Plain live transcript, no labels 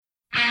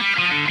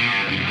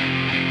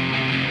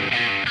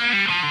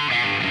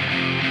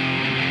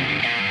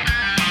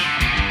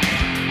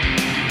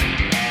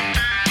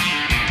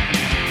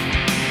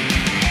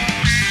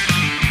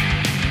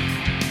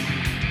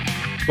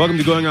Welcome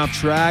to Going Off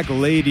Track,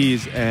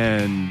 ladies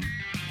and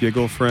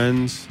giggle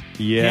friends.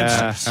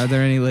 Yeah. Are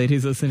there any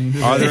ladies listening to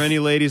this? Are there any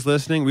ladies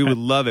listening? We would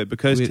love it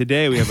because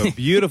today we have a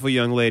beautiful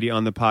young lady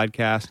on the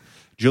podcast,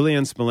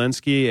 Julieanne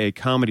Smolinski, a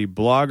comedy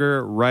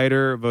blogger,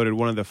 writer, voted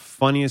one of the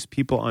funniest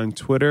people on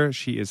Twitter.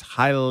 She is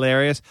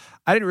hilarious.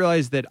 I didn't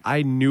realize that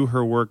I knew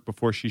her work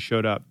before she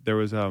showed up. There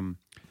was an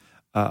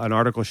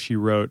article she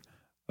wrote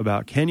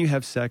about can you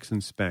have sex in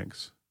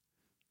Spanx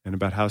and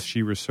about how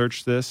she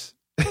researched this.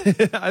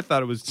 I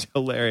thought it was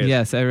hilarious.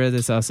 Yes, I read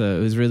this also.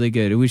 It was really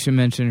good. We should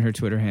mention her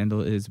Twitter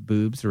handle is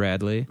Boobs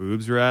Radley.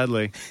 Boobs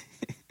Radley.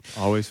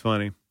 Always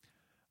funny.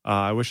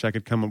 I wish I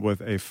could come up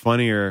with a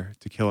funnier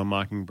To Kill a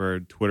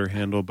Mockingbird Twitter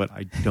handle, but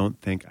I don't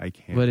think I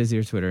can. What is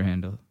your Twitter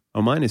handle?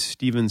 Oh, mine is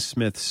Stephen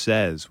Smith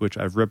Says, which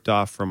I've ripped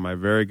off from my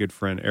very good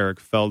friend Eric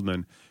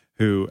Feldman,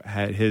 who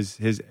had his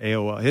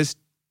AOL.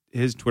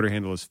 His Twitter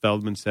handle is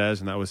Feldman Says,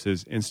 and that was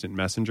his instant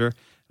messenger. And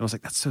I was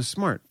like, that's so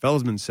smart.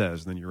 Feldman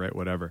Says, and then you write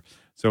whatever.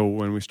 So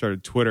when we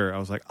started Twitter, I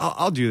was like,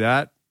 I'll do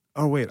that.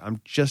 Oh, wait, I'm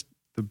just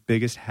the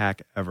biggest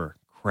hack ever.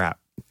 Crap.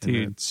 And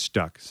Dude, it's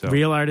stuck. So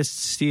real artists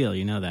steal,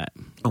 you know that.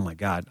 Oh my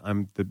God,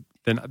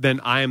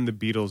 then I am the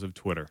Beatles of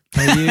Twitter.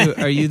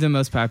 Are you the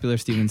most popular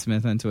Stephen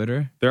Smith on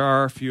Twitter? There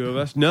are a few of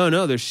us.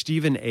 No, there's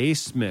Stephen A.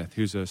 Smith,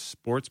 who's a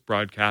sports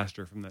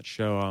broadcaster from that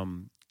show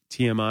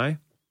TMI.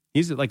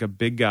 He's like a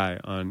big guy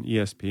on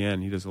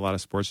ESPN. He does a lot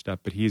of sports stuff,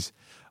 but he's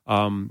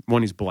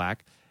one, he's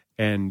black,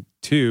 and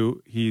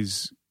two,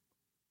 he's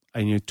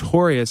a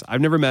notorious.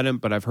 I've never met him,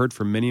 but I've heard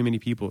from many, many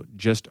people,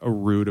 just a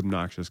rude,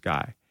 obnoxious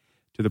guy.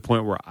 To the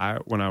point where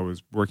when I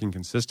was working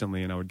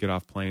consistently and I would get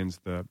off planes,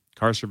 the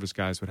car service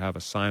guys would have a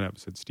sign up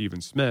that said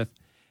Stephen Smith,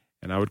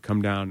 and I would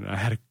come down and I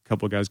had a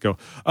couple of guys go,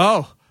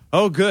 oh,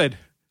 good.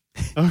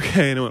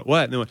 Okay. And I went,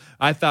 what? And they went,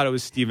 I thought it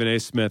was Stephen A.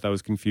 Smith. I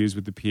was confused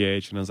with the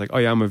PH. And I was like, oh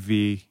yeah, I'm a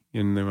V.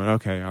 And they went,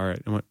 okay, all right.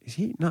 And I went, is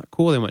he not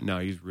cool? They went, no,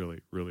 he's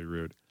really, really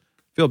rude.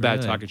 I feel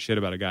bad talking shit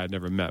about a guy I'd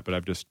never met, but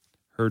I've just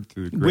heard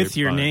through the grapevine. With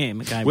your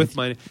name. A guy with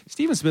my name.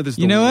 Stephen Smith is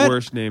the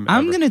worst name ever.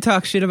 I'm going to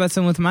talk shit about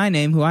someone with my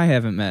name who I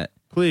haven't met.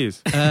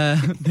 Please.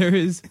 There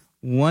is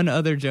one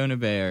other Jonah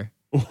Bayer,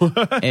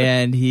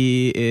 and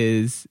he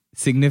is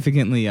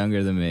significantly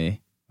younger than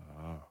me.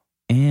 Oh.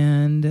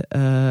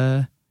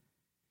 And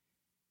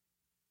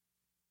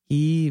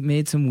he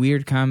made some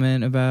weird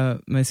comment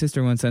about my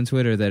sister once on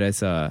Twitter that I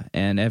saw.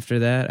 And after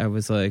that, I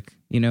was like,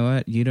 you know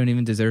what? You don't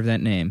even deserve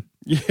that name.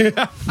 Yeah.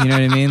 You know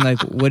what I mean?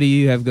 Like, what do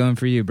you have going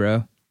for you,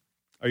 bro?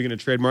 Are you going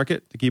to trademark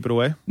it to keep it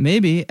away?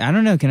 Maybe. I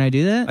don't know. Can I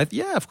do that?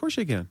 Yeah, of course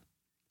you can.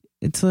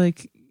 It's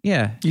like...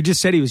 Yeah. You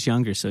just said he was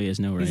younger, so he has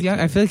no right.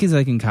 I feel like he's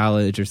like in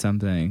college or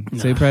something. No.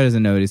 So he probably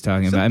doesn't know what he's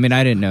talking about. I mean,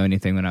 I didn't know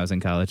anything when I was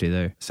in college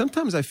either.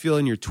 Sometimes I feel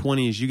in your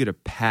 20s you get a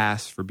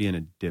pass for being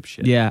a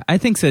dipshit. Yeah, I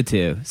think so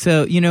too.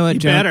 So, you know what,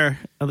 Jonah? Better,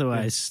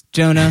 otherwise.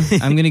 Jonah,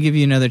 I'm going to give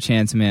you another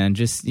chance, man.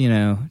 Just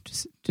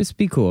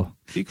be cool.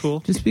 Be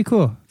cool. Just be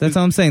cool. That's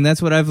all I'm saying. That's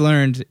what I've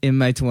learned in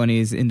my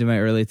 20s into my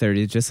early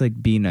 30s. Just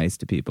like be nice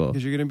to people.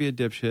 Because you're going to be a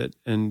dipshit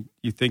and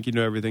you think you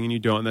know everything and you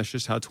don't. And that's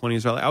just how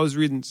 20s are. Like, I was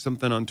reading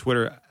something on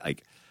Twitter,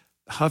 like,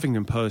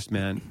 Huffington Post,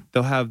 man,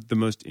 they'll have the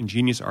most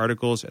ingenious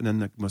articles and then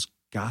the most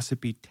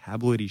gossipy,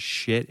 tabloidy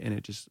shit, and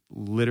it just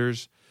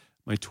litters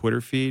my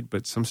Twitter feed,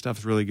 but some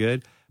stuff's really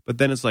good. But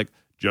then it's like,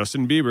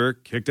 Justin Bieber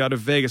kicked out of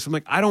Vegas. I'm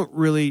like, I don't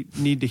really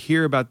need to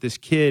hear about this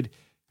kid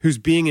who's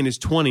being in his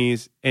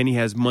 20s and he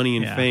has money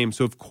and fame,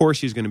 so of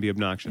course he's going to be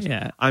obnoxious.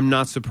 Yeah. I'm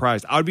not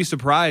surprised. I would be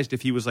surprised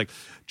if he was like,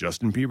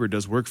 Justin Bieber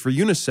does work for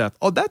UNICEF.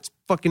 Oh, that's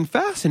fucking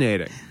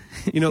fascinating.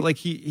 Like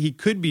he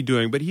could be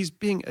doing, but he's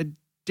being a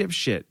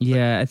dipshit.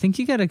 Yeah, I think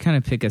you got to kind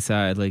of pick a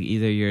side. Like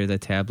either you're the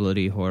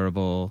tabloidy,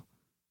 horrible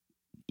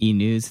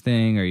e-news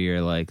thing, or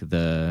you're like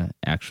the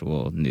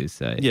actual news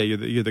site. Yeah,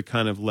 you're the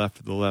kind of left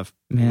of the left.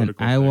 Man,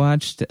 I thing.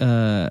 watched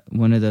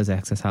one of those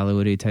Access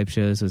Hollywood-y type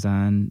shows was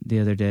on the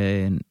other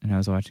day, and I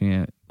was watching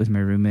it with my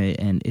roommate,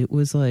 and it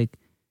was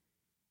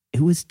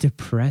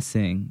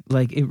depressing.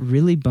 Like it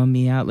really bummed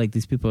me out. Like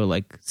these people are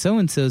like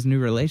so-and-so's new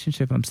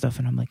relationship and stuff,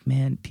 and I'm like,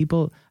 man,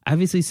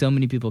 obviously so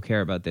many people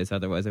care about this,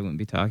 otherwise I wouldn't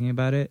be talking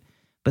about it.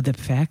 But the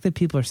fact that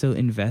people are so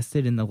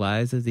invested in the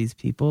lives of these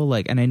people,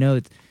 like, and I know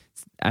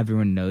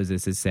everyone knows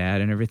this is sad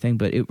and everything,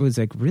 but it was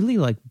like really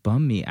like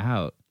bummed me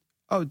out.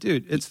 Oh,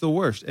 dude, it's the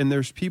worst. And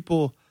there's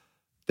people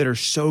that are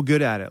so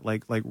good at it.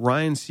 Like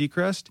Ryan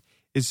Seacrest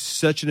is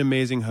such an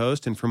amazing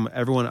host. And from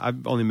everyone,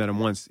 I've only met him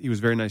once. He was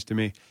very nice to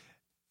me.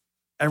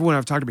 Everyone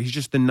I've talked about, he's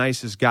just the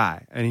nicest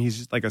guy. And he's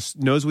just like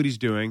knows what he's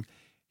doing.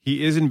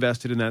 He is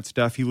invested in that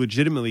stuff. He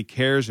legitimately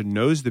cares and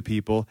knows the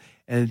people.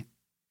 And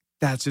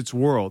that's its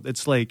world.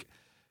 It's like,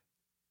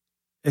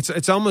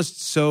 it's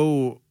almost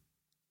so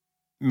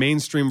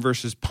mainstream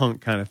versus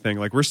punk kind of thing.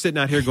 Like we're sitting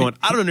out here going,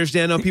 I don't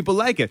understand how people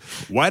like it.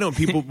 Why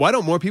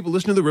don't more people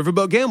listen to the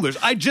Riverboat Gamblers?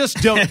 I just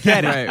don't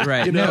get it.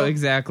 Right. No,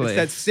 exactly. It's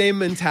that same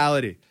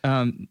mentality.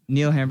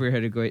 Neil Hamburger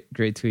had a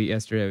great tweet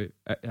yesterday.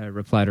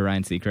 Reply to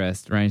Ryan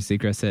Seacrest. Ryan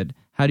Seacrest said,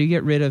 how do you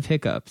get rid of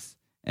hiccups?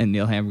 And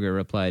Neil Hamburger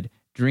replied,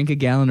 drink a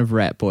gallon of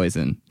rat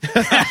poison.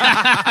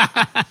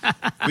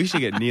 We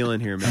should get Neil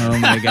in here, man. Oh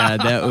my God,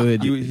 that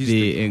would He's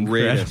be the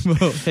greatest.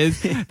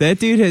 incredible. That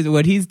dude has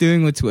what he's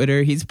doing with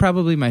Twitter. He's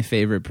probably my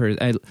favorite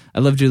person. I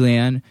love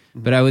Julieanne,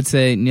 but I would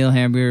say Neil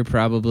Hamburger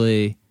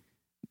probably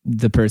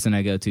the person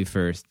I go to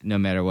first, no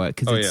matter what,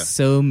 because it's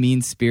so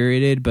mean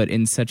spirited, but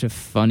in such a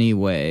funny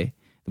way,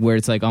 where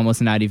it's like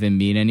almost not even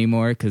mean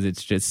anymore because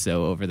it's just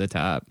so over the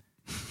top.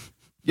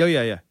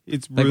 Yeah.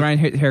 It's like Ryan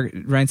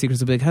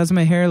Seacrest will be like, "How's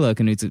my hair look?"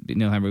 And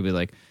Neil Hamburger will be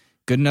like,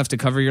 "Good enough to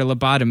cover your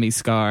lobotomy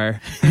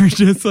scar." It's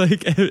just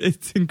like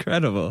it's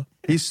incredible.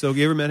 He's so.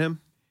 You ever met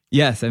him?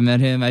 Yes, I met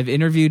him. I've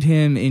interviewed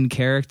him in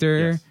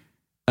character, Yes.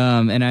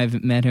 And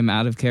I've met him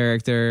out of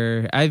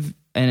character. I've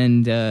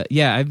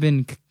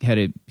been had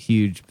a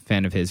huge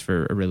fan of his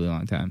for a really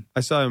long time. I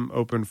saw him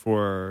open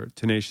for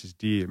Tenacious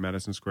D at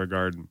Madison Square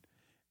Garden,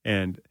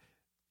 and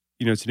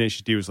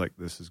Tenacious D was like,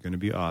 "This is going to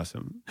be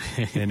awesome,"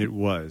 and it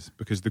was,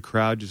 because the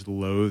crowd just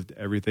loathed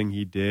everything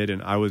he did,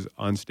 and I was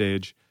on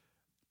stage.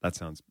 That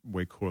sounds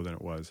way cooler than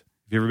it was.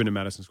 If you've ever been to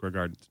Madison Square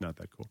Garden, it's not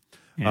that cool.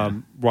 Yeah.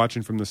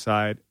 Watching from the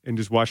side and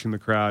just watching the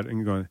crowd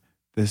and going,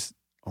 "This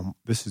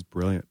is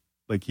brilliant."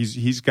 Like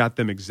he's got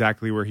them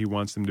exactly where he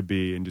wants them to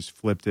be, and just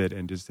flipped it,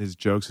 and just his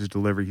jokes, his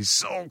delivery. He's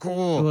so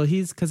cool. Well,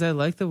 because I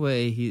like the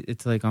way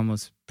it's like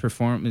almost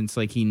performance,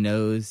 like he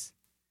knows,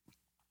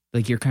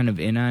 like you're kind of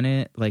in on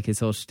it, like his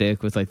whole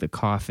shtick with like the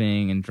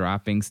coughing and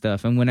dropping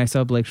stuff. And when I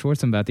saw Blake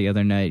Schwartz about the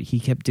other night, he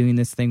kept doing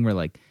this thing where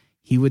like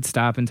he would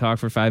stop and talk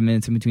for 5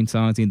 minutes in between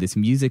songs. He had this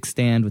music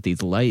stand with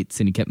these lights,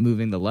 and he kept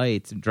moving the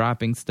lights and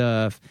dropping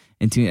stuff,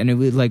 and it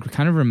would like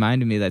kind of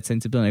reminded me of that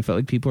sensibility. I felt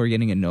like people were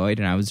getting annoyed,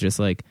 and I was just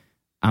like,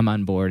 I'm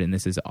on board, and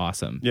this is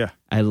awesome. Yeah.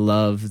 I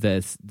love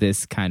this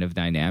kind of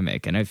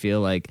dynamic, and I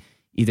feel like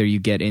either you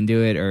get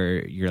into it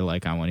or you're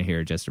like, I want to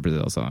hear just a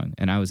Brazil song,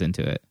 and I was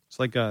into it. It's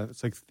like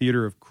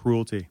theater of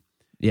cruelty.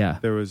 Yeah.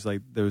 There was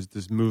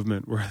this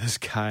movement where this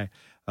guy,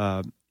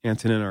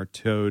 Antonin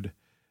Artaud,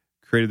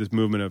 created this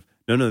movement of,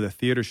 no, the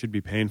theater should be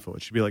painful.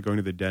 It should be like going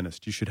to the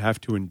dentist. You should have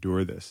to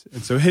endure this.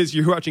 And so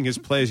you're watching his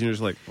plays, and you're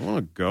just like, I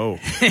want to go.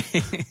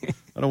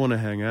 I don't want to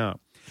hang out.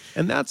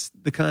 And that's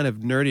the kind of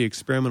nerdy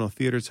experimental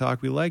theater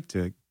talk we like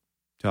to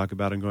talk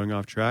about and going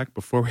off track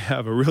before we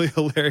have a really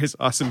hilarious,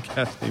 awesome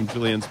guest named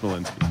Julieanne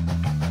Smolinski.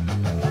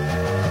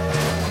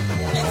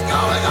 It's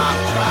going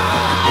off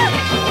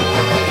track!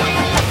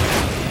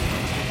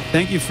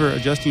 Thank you for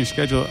adjusting your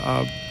schedule.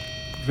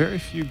 Very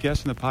few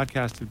guests in the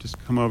podcast have just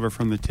come over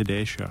from the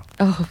Today Show.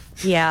 Oh,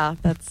 yeah.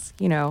 That's,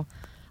 I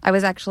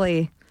was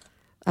actually,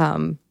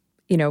 kind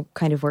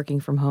of working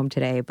from home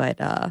today,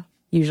 but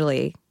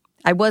usually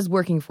I was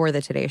working for the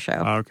Today Show.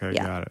 Okay,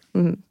 yeah. got it.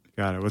 Mm-hmm.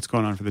 Got it. What's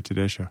going on for the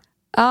Today Show?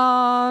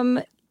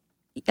 Kathy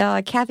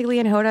Lee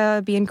and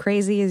Hoda being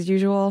crazy as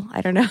usual.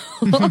 I don't know.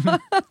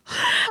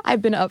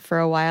 I've been up for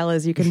a while,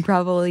 as you can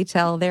probably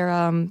tell.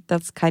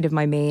 That's kind of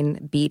my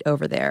main beat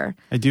over there.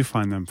 I do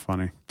find them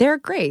funny. They're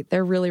great.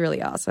 They're really,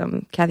 really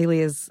awesome. Kathy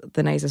Lee is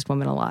the nicest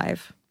woman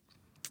alive.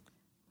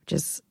 Which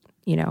is,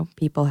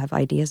 people have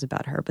ideas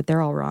about her, but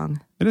they're all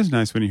wrong. It is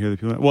nice when you hear the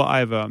people. Well, I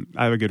have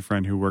a good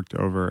friend who worked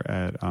over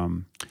at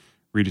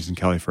Regis and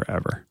Kelly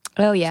forever.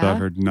 Oh, yeah? So I've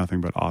heard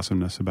nothing but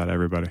awesomeness about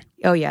everybody.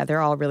 Oh, yeah.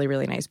 They're all really,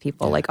 really nice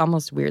people, like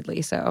almost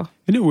weirdly so.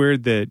 Isn't it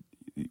weird that,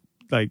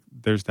 like,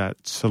 there's that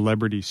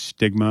celebrity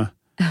stigma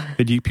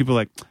that people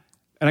like,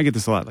 and I get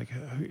this a lot, like,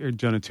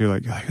 Jonah too,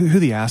 like, who are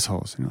the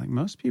assholes? And you're like,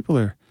 most people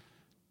are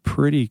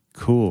pretty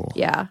cool.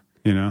 Yeah.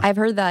 I've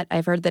heard that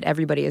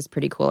everybody is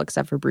pretty cool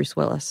except for Bruce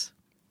Willis.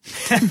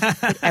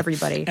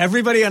 Everybody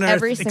on Earth,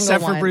 every single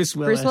except one. for Bruce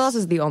Willis. Bruce Willis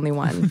is the only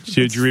one.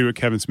 Did you read what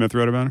Kevin Smith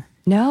wrote about him?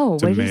 No,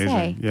 It's what did amazing. he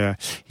say? Yeah.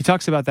 He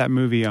talks about that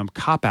movie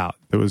Cop Out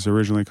that was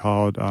originally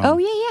called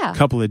yeah.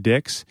 Couple of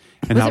Dicks.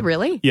 And Was it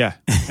really? Yeah.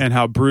 And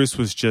how Bruce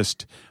was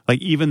just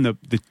like, even the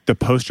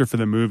poster for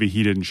the movie,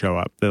 he didn't show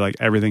up. That like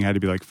everything had to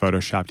be like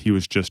photoshopped. He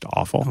was just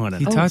awful.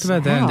 He talked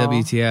about that in wow.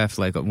 WTF,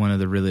 like one of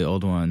the really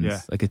old ones,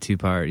 Yeah. like a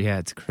 2-part. Yeah,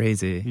 it's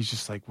crazy. He's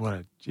just like,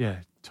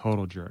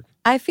 total jerk.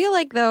 I feel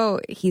like, though,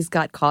 he's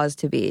got cause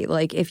to be.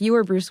 Like, if you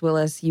were Bruce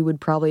Willis, you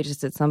would probably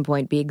just at some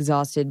point be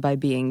exhausted by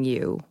being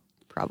you.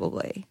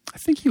 Probably. I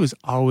think he was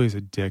always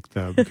a dick,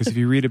 though, because if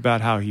you read about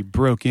how he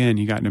broke in,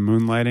 he got into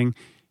moonlighting.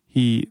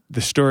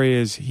 The story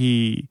is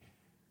he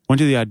went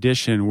to the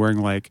audition wearing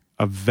like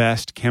a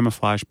vest,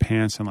 camouflage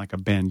pants, and like a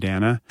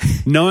bandana,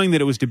 knowing that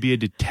it was to be a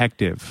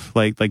detective,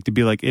 like to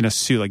be like in a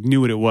suit, like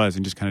knew what it was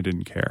and just kind of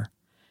didn't care.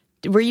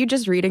 Were you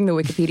just reading the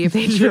Wikipedia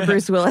page for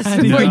Bruce Willis? How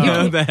do you before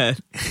know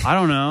that? I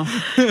don't know.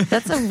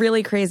 That's a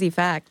really crazy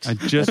fact.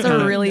 That's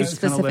a really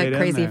specific,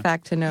 crazy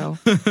fact to know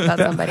about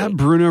somebody. That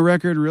Bruno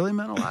record really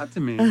meant a lot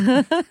to me,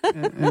 and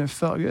it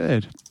felt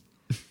good.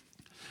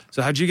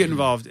 So how'd you get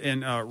involved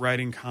in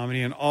writing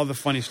comedy and all the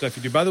funny stuff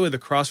you do? By the way, the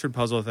crossword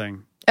puzzle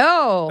thing,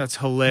 Oh, that's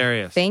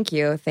hilarious. Thank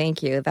you.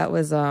 That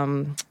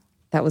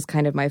was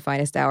kind of my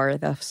finest hour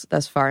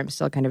thus far. I'm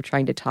still kind of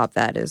trying to top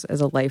that as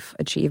a life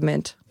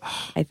achievement,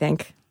 I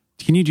think.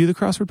 Can you do the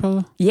crossword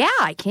puzzle? Yeah,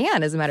 I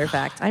can, as a matter of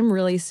fact. I'm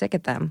really sick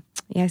at them.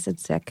 Yeah, I said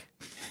sick.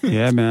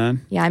 Yeah,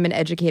 man. Yeah, I'm an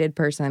educated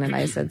person, and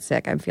I said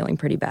sick. I'm feeling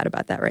pretty bad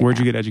about that right Where'd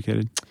now. you get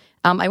educated?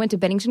 I went to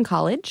Bennington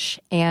College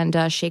and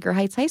Shaker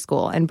Heights High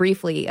School, and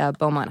briefly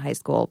Beaumont High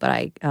School, but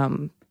I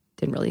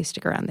didn't really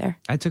stick around there.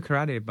 I took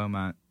karate at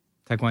Beaumont,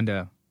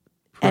 Taekwondo.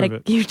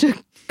 You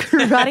took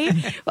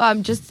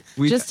karate?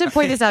 Just to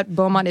point this out,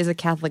 Beaumont is a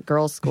Catholic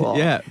girls' school.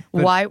 Yeah,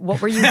 but- Why?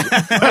 What were you?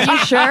 Are you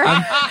sure? No,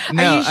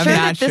 Are you I'm sure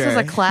not that this was sure.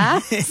 a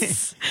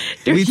class?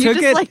 Were We you took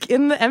just it- like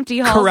in the empty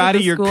halls of Karate,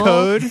 the your school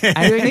code.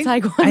 doing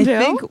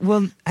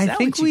Taekwondo? I that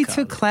think what you we call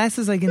took it?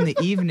 classes like in the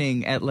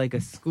evening at like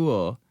a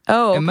school.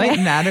 Oh, It might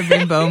not have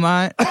been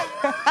Beaumont.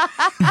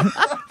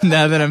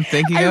 Now that I'm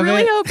thinking I of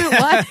really it. hope it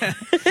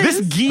was.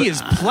 This gi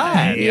is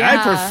plaid.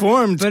 Yeah. I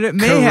performed But it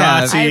may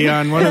have. karate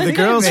on one of the think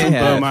girls it from may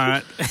have.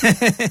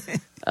 Beaumont.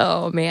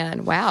 Oh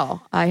man,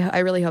 wow! I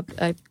really hope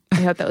I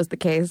hope that was the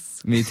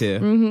case. Me too.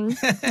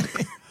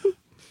 Mm-hmm.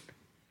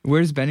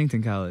 Where's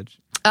Bennington College?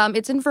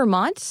 It's in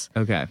Vermont.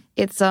 Okay.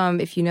 It's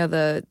if you know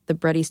the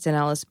Bret Easton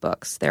Ellis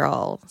books, they're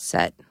all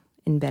set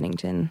in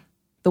Bennington.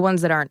 The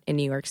ones that aren't in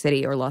New York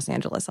City or Los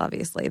Angeles,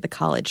 obviously, the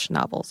college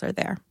novels are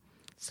there.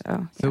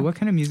 So What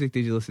kind of music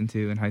did you listen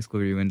to in high school?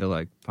 Were you into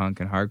like punk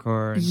and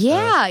hardcore? And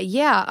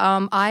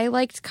yeah. I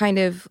liked kind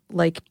of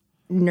like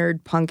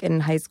nerd punk in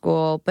high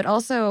school, but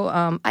also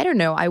I don't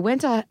know. I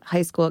went to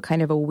high school at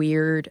kind of a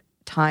weird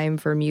time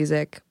for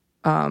music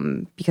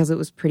because it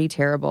was pretty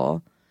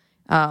terrible.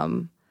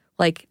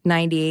 Like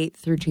 98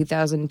 through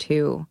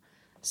 2002.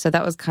 So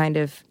that was kind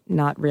of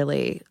not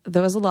really.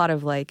 There was a lot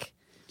of like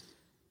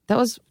that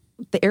was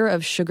the era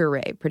of Sugar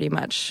Ray, pretty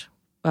much.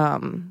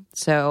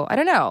 So I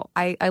don't know.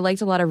 I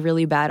liked a lot of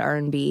really bad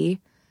R&B,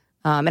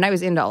 and I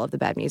was into all of the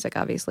bad music,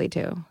 obviously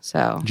too.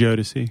 So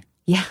Jodeci.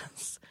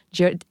 yes,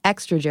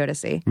 extra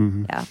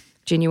Jodeci, yeah,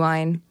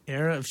 Genuine.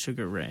 Era of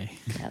Sugar Ray.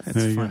 Yes.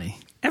 That's funny.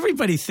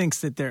 Everybody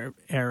thinks that their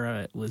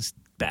era was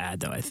bad,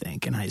 though, I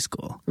think, in high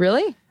school.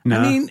 Really? No.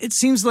 I mean, it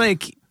seems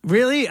like,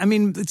 really? I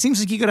mean, it seems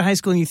like you go to high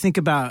school and you think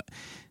about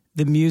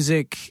the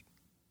music.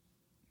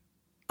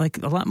 Like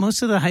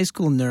most of the high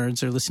school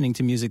nerds are listening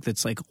to music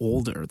that's like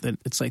older, that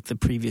it's like the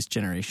previous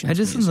generation. I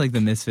just listen to like the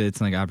Misfits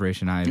and like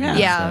Operation Ivy. Yeah. and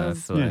Yeah.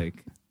 stuff, like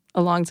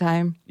A long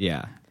time.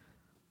 yeah.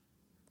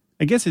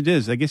 I guess it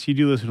is. I guess you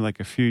do listen to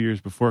like a few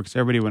years before, because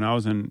everybody when I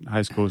was in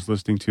high school was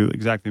listening to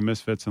exactly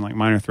Misfits and like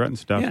Minor Threat and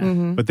stuff.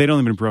 Yeah. But they'd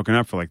only been broken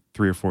up for like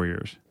 3 or 4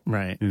 years.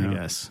 Right, You know? I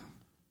guess.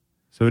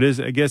 So it is,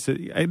 I guess,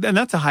 and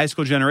that's a high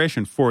school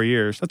generation, 4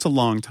 years. That's a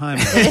long time.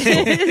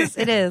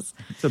 It is.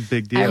 It's a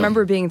big deal. I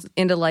remember being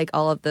into like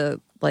all of the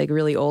like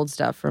really old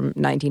stuff from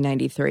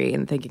 1993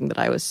 and thinking that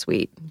I was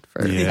sweet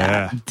for that.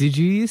 Yeah. Did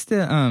you used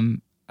to?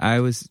 I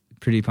was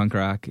pretty punk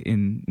rock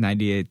in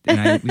 '98, and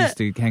I used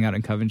to hang out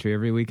in Coventry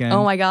every weekend.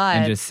 Oh my God.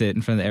 And just sit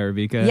in front of the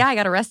Arabica. Yeah, I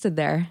got arrested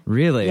there.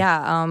 Really?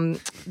 Yeah,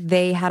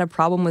 they had a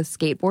problem with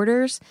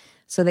skateboarders,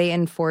 so they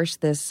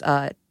enforced this.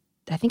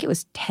 I think it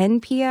was 10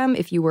 p.m.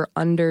 if you were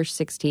under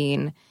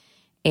 16,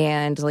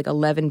 and like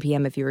 11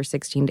 p.m. if you were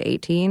 16 to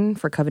 18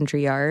 for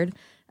Coventry Yard.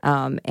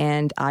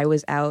 And I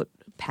was out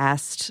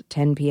past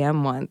 10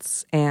 p.m.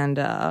 once, and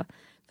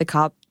the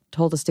cop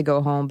told us to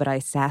go home, but I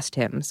sassed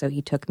him, so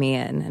he took me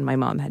in, and my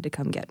mom had to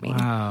come get me.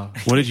 Wow.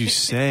 What did you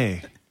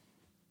say?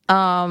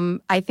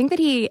 I think that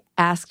he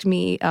asked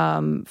me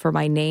for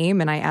my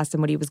name, and I asked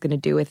him what he was going to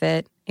do with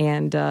it,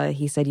 and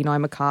he said, "You know,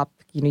 I'm a cop.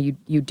 You know,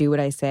 you do what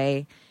I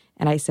say."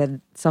 And I said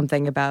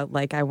something about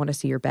like, "I want to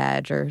see your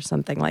badge" or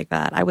something like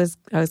that. I was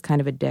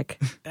kind of a dick.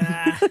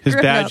 His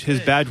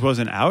badge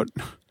wasn't out?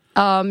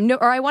 No,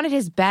 or I wanted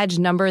his badge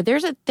number.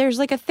 There's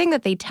like a thing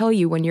that they tell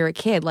you when you're a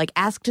kid, like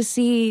ask to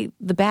see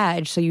the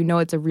badge so you know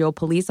it's a real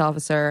police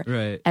officer,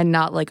 Right. and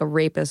not like a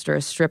rapist or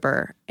a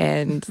stripper.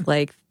 And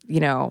like, you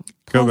know,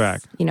 Go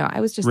back. You know, I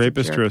was just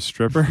Rapist a or jerk. a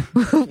stripper?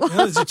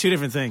 Those are two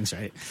different things,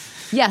 right?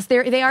 Yes,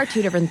 they are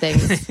two different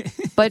things.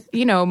 But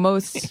you know, I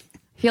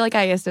feel like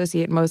I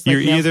associate most. Like,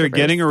 You're male either strippers.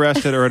 getting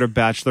arrested or at a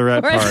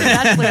bachelorette or at a party.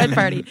 bachelorette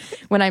party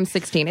when I'm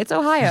 16. It's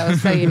Ohio,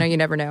 so you know you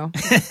never know.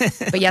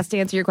 But yes, to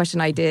answer your question,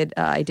 I did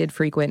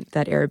frequent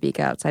that Arabica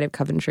outside of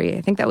Coventry.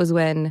 I think that was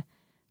when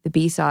the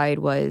B-side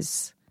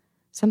was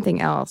something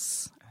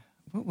else,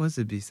 What was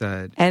the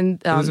B-side? and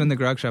It was when the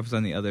Grog Shop was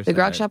on the other side. the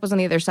Grog Shop was on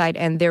the other side,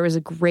 and there was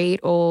a great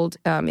old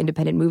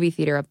independent movie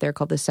theater up there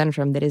called the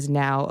Centrum that is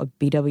now a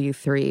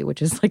BW3,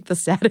 which is like the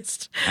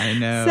saddest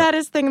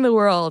thing in the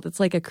world. It's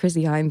like a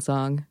Chrissy Hynde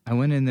song. I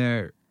went in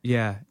there,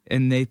 yeah,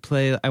 and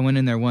I went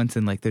in there once,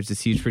 and like there's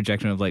this huge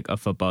projection of like a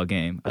football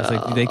game. I was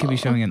like, they could be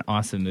showing an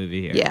awesome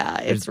movie here. Yeah,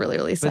 it's really,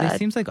 really But sad. it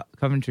seems like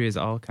Coventry is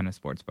all kind of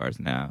sports bars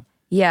now.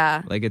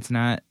 Yeah. Like it's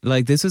not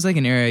like this was like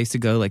an area I used to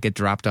go like get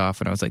dropped off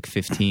when I was like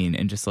 15,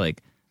 and just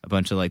like a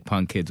bunch of like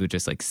punk kids would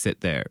just like sit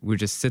there. We would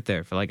just sit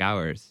there for like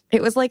hours.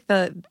 It was like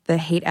the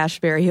Haight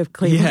Ashbury of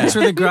Cleveland. Yeah. That's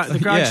where the grog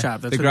Yeah,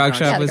 shop. That's the where Grog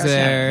Shop Yeah, the was Grog Shop.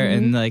 there, Mhm.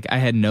 and like I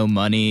had no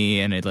money,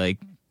 and I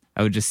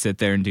would just sit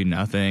there and do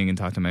nothing and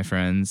talk to my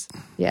friends.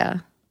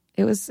 Yeah.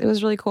 It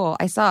was really cool.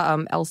 I saw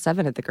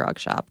L7 at the grog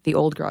shop, the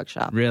old grog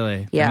shop.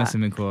 Really? Yeah. That must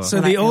have been cool. So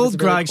Well, the that was old really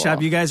grog shop,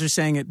 cool. you guys are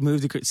saying it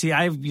moved to... See,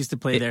 I used to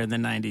play there in the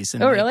 90s.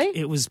 And Oh, really?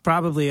 It was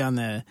probably on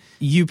the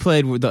You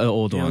played with the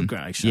old one. old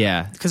grog shop.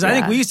 Yeah. Because I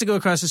think Yeah. we used to go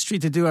across the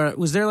street to do our...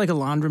 Was there like a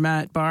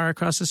laundromat bar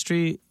across the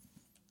street?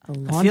 A I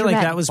feel like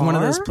laundromat that was one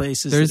of those bar?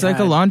 places. There's that like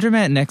a had-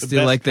 laundromat next The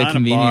to like best the kind of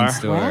convenience bar.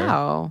 store.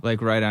 Wow.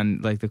 Like right on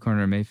like the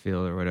corner of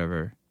Mayfield or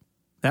whatever.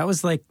 That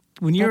was like...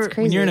 When you're That's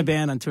crazy. in a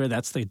band on tour,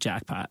 that's the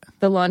jackpot.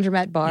 The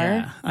laundromat bar?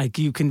 Yeah. Like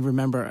you can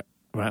remember...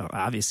 Well,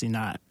 obviously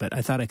not, but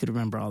I thought I could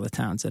remember all the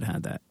towns that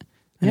had that.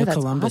 I No, know that's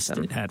Columbus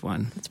awesome. had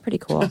one. That's pretty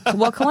cool.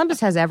 Well,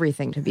 Columbus has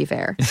everything, to be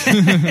fair.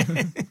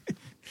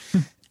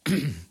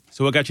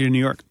 So what got you to New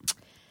York?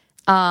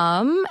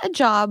 A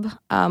job.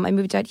 I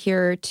moved out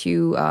here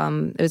to,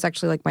 it was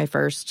actually like my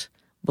first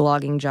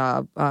blogging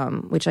job,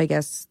 which I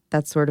guess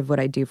that's sort of what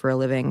I do for a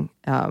living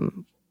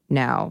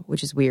now,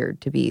 which is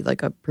weird to be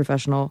like a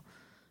professional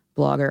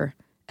blogger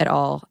at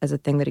all as a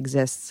thing that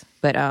exists.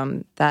 But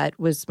that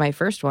was my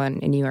first one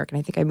in New York. And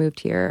I think I moved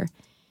here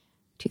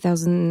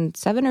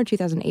 2007 or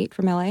 2008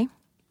 from LA.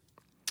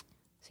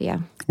 So yeah,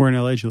 Where in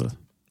LA did you live?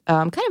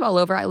 kind of all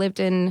over. I lived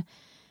in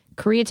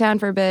Koreatown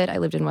for a bit. I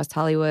lived in West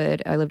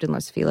Hollywood. I lived in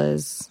Los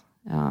Feliz.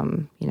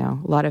 You know,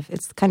 a lot of,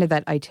 it's kind of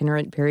that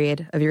itinerant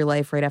period of your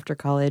life right after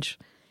college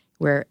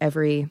where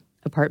every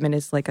apartment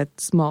is like a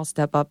small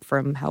step up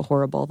from how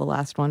horrible the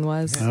last one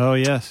was. Oh,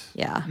 yes.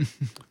 Yeah.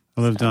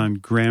 I lived on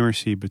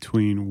Gramercy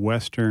between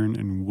Western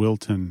and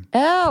Wilton.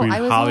 Oh, between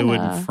I was Hollywood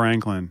on, and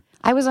Franklin.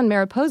 I was on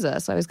Mariposa,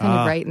 so I was kind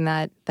of right in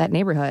that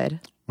neighborhood.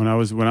 When I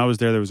was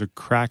there was a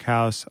crack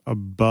house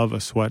above a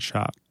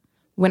sweatshop.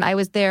 When I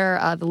was there,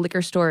 the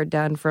liquor store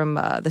down from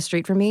the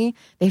street from me,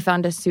 they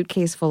found a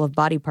suitcase full of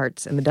body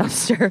parts in the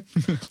dumpster.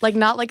 Like,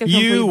 not like a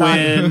complete You body.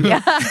 win.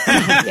 Yeah.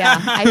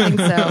 Yeah, I think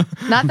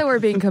so. Not that we're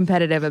being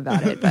competitive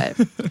about it, but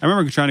I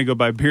remember trying to go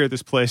buy beer at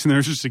this place, and there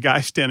was just a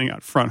guy standing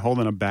out front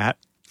holding a bat.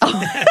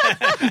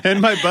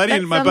 And my buddy,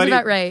 that sounds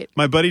about right.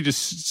 my buddy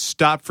just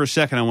stopped for a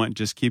second. I went,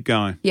 just keep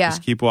going. Yeah.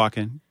 Just keep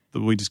walking.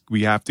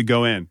 We have to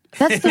go in.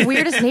 That's the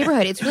weirdest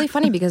neighborhood. It's really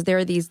funny because there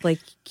are these like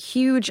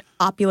huge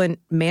opulent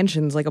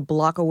mansions like a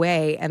block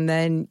away, and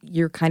then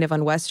you're kind of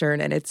on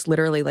Western, and it's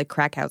literally like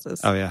crack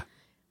houses. Oh, yeah.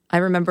 I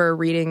remember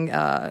reading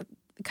kind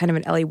of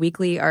an LA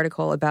Weekly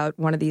article about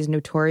one of these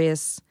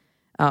notorious,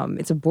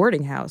 it's a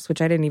boarding house,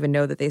 which I didn't even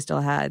know that they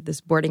still had,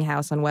 this boarding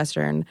house on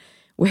Western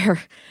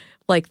where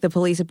like the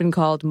police had been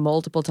called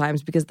multiple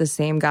times because the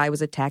same guy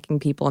was attacking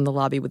people in the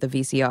lobby with a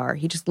VCR.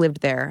 He just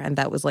lived there, and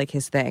that was like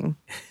his thing,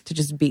 to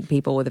just beat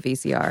people with a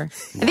VCR. I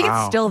think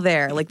it's still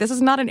there. Like, this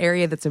is not an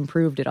area that's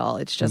improved at all.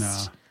 It's just,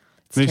 No.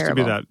 it's There used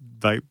terrible. to be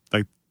that,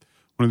 like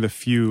one of the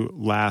few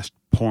last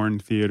porn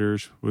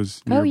theaters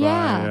was nearby. Oh,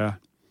 yeah. Yeah.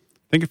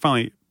 I think it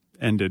finally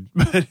ended.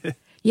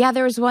 Yeah,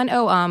 there was one,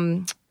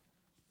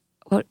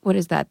 what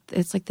is that?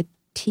 It's like the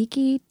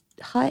Tiki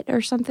Hut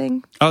or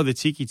something? Oh, the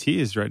Tiki T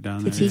is right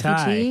down The there. Tiki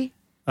Thai. Tea?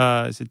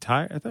 Is it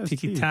Thai? I thought it was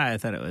Tiki T. Tai, I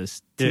thought it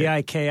was.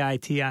 Yeah.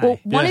 Tikiti. Well,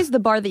 one Yeah. is the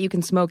bar that you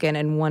can smoke in,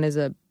 and one is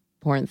a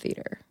porn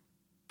theater.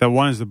 That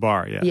one is the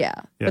bar, yeah. Yeah,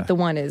 Yeah. but the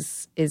one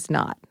is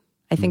not.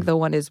 I think the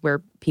one is where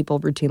people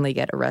routinely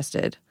get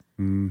arrested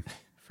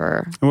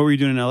for And what were you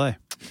doing in LA?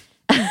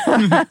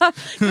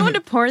 going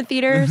to porn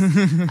theaters.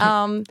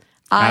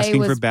 I Asking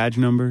was for badge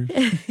numbers?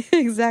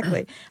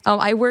 exactly.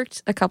 I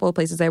worked a couple of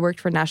places. I worked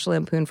for National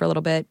Lampoon for a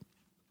little bit.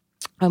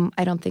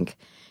 I don't think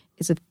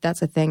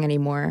that's a thing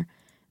anymore.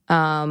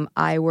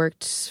 I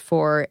worked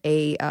for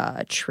a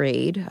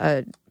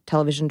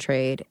television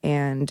trade,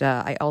 and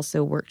I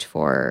also worked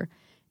for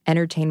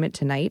Entertainment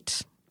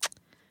Tonight,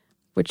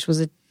 which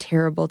was a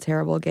terrible,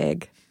 terrible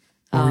gig.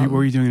 What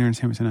were you doing in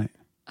Entertainment Tonight?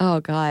 Oh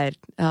God,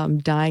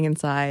 dying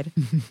inside.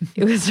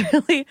 It was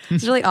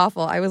really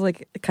awful. I was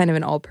like kind of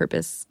an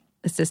all-purpose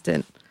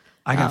assistant.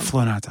 I got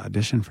flown out to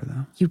audition for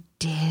them. You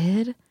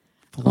did?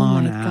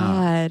 Flown oh my out.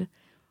 God.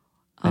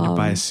 I had to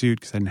buy a suit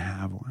because I didn't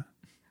have one.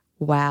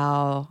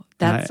 Wow.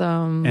 That's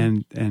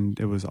and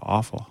it was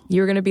awful.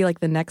 you were gonna be like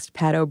the next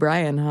Pat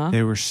O'Brien, huh?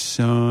 They were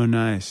so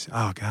nice.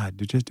 Oh God,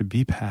 dude, just to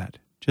be Pat.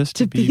 Just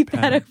To be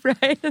Pat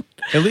O'Brien.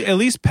 At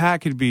least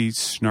Pat could be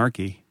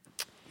snarky.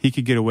 He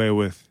could get away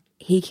with.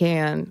 He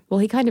can. Well,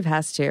 he kind of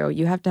has to.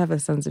 You have to have a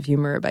sense of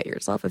humor about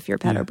yourself if you're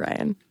Pat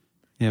O'Brien.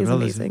 Yeah, He's but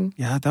amazing.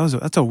 Yeah,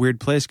 that's a weird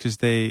place because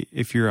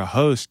if you're a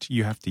host,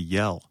 you have to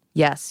yell.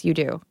 Yes, you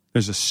do.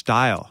 There's a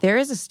style. There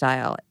is a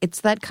style.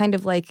 It's that kind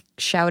of like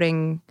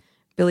shouting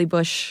Billy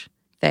Bush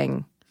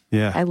thing.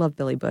 Yeah, I love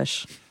Billy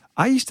Bush.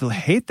 I used to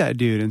hate that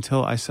dude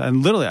until I saw.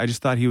 And literally, I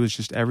just thought he was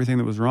just everything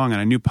that was wrong. And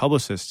I knew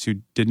publicists who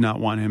did not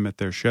want him at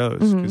their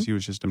shows because he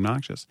was just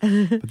obnoxious.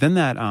 But then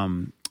that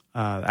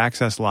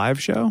Access Live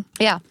show,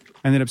 Yeah.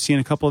 I ended up seeing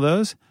a couple of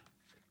those.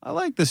 I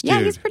like this dude. Yeah,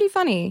 he's pretty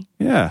funny.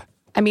 Yeah.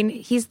 I mean,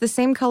 he's the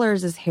same color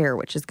as his hair,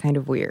 which is kind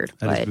of weird.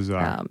 That is but,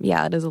 bizarre.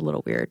 yeah, it is a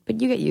little weird, but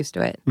you get used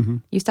to it.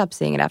 You stop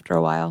seeing it after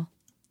a while.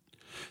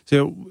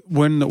 So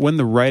when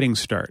the writings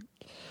start,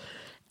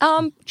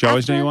 Did you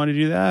always know you wanted to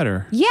do that,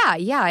 or?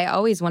 Yeah, I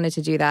always wanted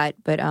to do that,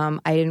 but I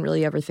didn't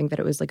really ever think that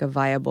it was like a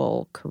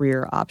viable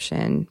career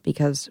option,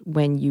 because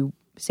when you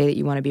say that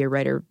you want to be a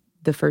writer,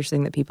 the first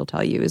thing that people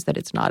tell you is that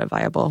it's not a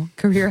viable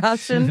career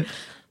option.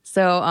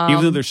 So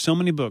even though there's so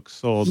many books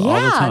sold all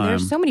the time. Yeah,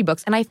 there's so many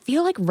books. And I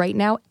feel like right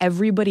now,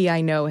 everybody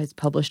I know has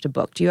published a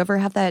book. Do you ever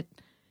have that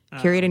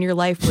period in your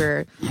life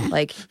where,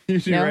 like... You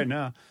do right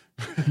now.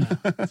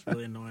 It's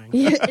really annoying.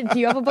 Do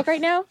you have a book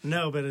right now?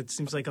 No, but it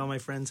seems like all my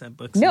friends have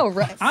books. No,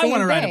 I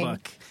want to write a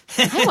book.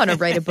 I want to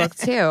write a book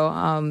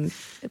too.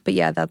 But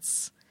yeah,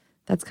 that's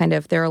kind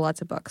of, there are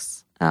lots of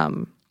books.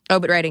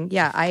 But writing,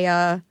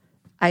 yeah,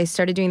 I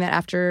started doing that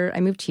after I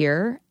moved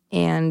here,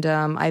 and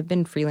I've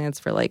been freelance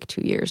for like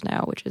 2 years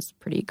now, which is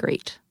pretty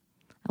great.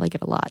 I like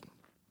it a lot,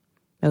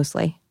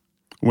 mostly.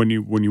 When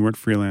you weren't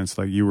freelance,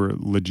 like you were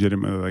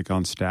legitimately like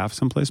on staff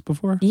someplace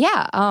before?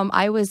 Yeah,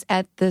 I was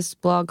at this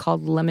blog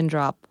called Lemon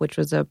Drop, which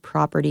was a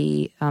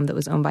property that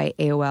was owned by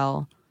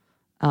AOL,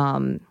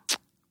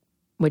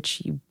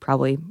 which you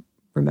probably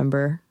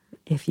remember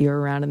if you were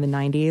around in the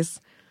 90s.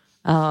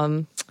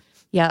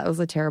 Yeah, it was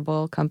a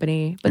terrible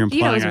company. But, You're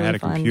implying it was really I had a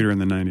fun. computer in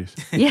the 90s.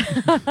 Yeah.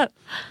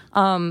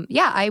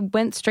 Yeah, I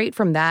went straight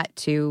from that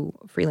to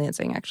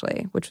freelancing,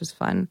 actually, which was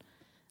fun.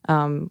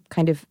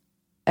 Kind of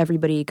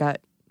everybody got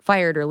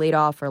fired or laid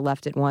off or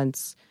left at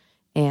once.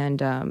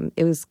 And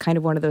it was kind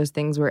of one of those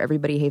things where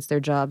everybody hates their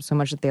job so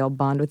much that they all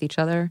bond with each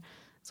other.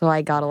 So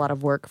I got a lot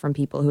of work from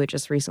people who had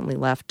just recently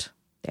left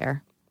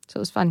there. So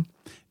it was fun.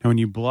 Now, when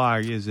you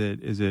blog,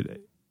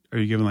 are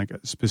you given like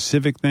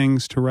specific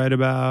things to write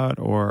about,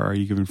 or are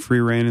you given free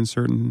rein in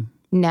certain?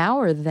 Now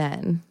or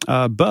then?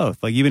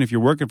 Both. Like even if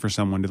you're working for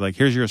someone, to like,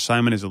 here's your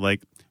assignment. Is it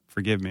like,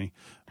 forgive me,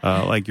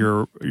 like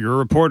you're a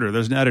reporter.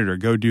 There's an editor.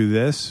 Go do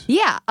this.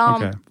 Yeah.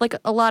 Okay. Like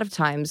a lot of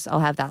times I'll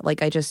have that.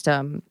 Like I just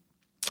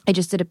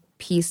did a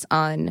piece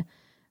on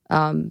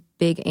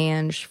Big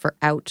Ange for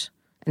Out,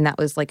 and that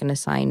was like an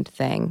assigned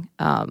thing.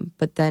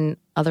 But then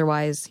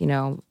otherwise,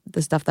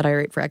 the stuff that I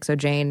write for Exo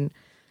Jane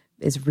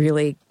is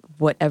really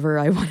whatever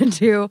I want to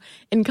do,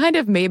 in kind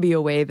of maybe a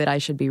way that I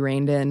should be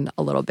reined in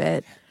a little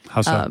bit.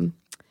 How so?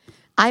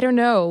 I don't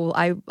know.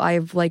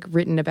 I've like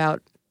written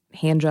about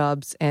hand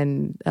jobs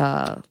and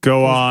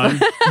go on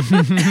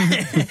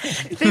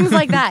things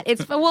like that.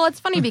 It's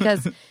funny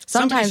because Somebody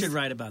sometimes should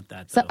write about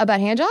that, though. about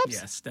hand jobs.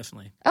 Yes,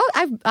 definitely.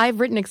 Oh, I've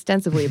written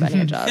extensively about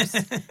hand jobs,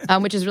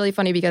 which is really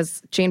funny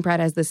because Jane Pratt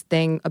has this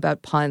thing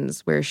about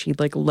puns where she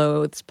like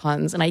loathes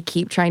puns, and I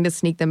keep trying to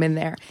sneak them in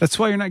there. That's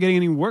why you're not getting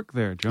any work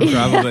there, Joe.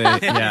 Probably,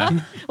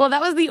 yeah. Well,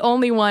 that was the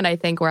only one I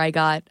think where I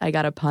got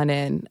a pun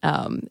in,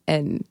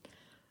 and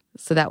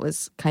so that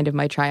was kind of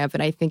my triumph.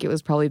 And I think it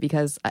was probably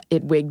because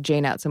it wigged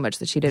Jane out so much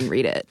that she didn't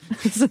read it.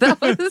 So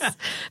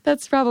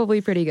that's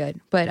probably pretty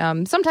good. But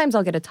sometimes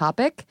I'll get a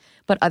topic,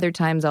 but other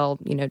times I'll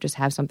just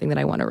have something that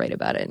I want to write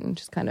about it and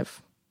just kind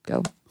of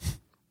go.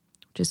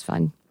 Just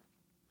fun.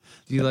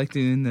 Do you like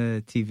doing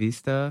the TV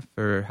stuff,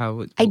 or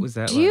what was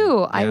that? I do.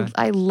 Like? Yeah.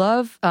 I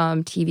love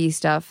TV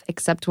stuff,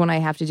 except when I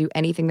have to do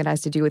anything that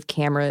has to do with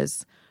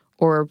cameras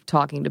or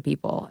talking to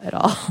people at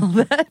all.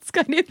 That's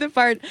kind of the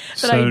part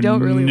that I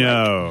don't really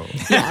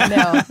like.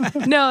 Yeah,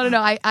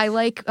 no. I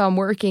like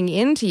working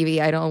in TV.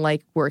 I don't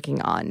like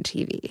working on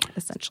TV,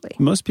 essentially.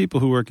 Most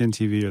people who work in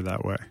TV are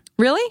that way.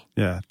 Really?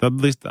 Yeah, at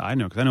least I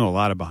know, because I know a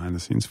lot of behind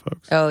the scenes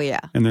folks. Oh, yeah.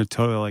 And they're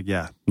totally like,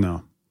 yeah,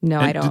 no. No,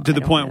 and I don't. To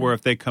the point wanna. where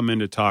if they come in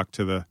to talk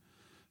to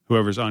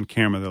whoever's on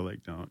camera, they're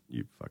like, don't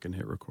you fucking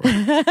hit record.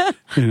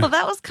 Well,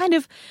 that was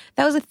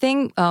a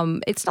thing.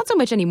 It's not so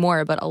much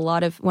anymore, but a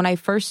lot of, when I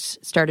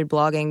first started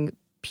blogging,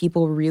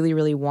 people really,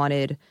 really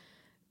wanted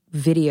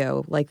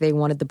video. Like they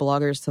wanted the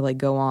bloggers to like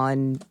go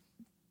on,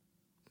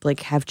 like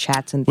have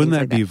chats and things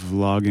Wouldn't that like be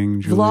vlogging,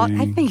 Julie?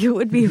 I think it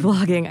would be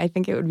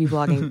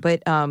vlogging.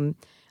 But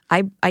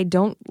I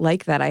don't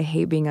like that. I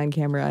hate being on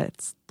camera.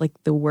 It's like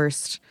the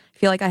worst. I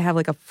feel like I have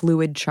like a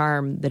fluid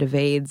charm that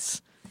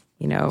evades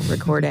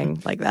recording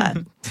like that.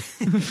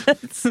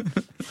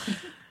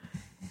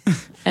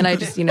 And I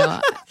just,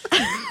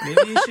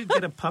 Maybe you should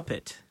get a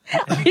puppet.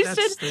 I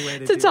should the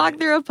way to talk it.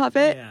 through a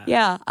puppet.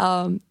 Yeah.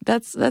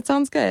 That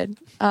sounds good.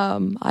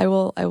 I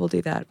will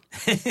do that.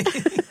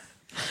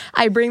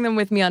 I bring them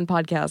with me on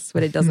podcasts,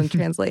 but it doesn't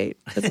translate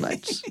as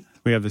much.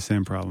 We have the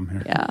same problem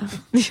here. Yeah.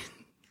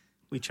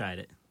 We tried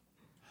it.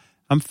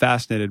 I'm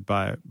fascinated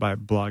by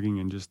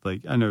blogging, and just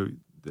like, I know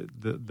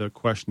the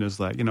question is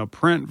like,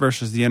 print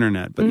versus the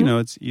internet, but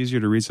it's easier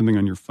to read something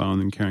on your phone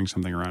than carrying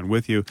something around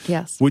with you.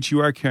 Yes. Which you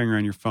are carrying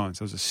around your phone.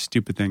 So it was a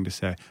stupid thing to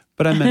say,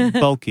 but I meant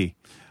bulky.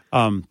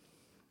 And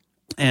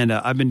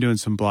I've been doing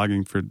some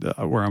blogging for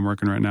where I'm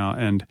working right now,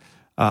 and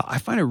I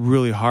find it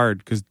really hard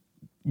because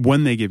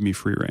when they give me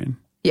free reign,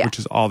 which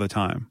is all the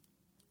time,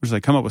 which is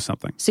like, come up with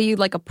something. So you'd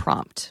like a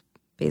prompt,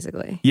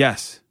 basically.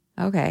 Yes.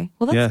 Okay.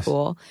 Well, that's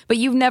cool. But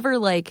you've never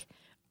like,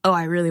 oh,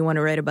 I really want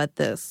to write about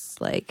this.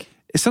 Like,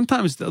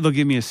 sometimes they'll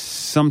give me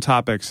some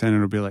topics and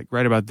it'll be like,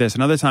 write about this.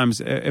 And other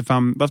times, if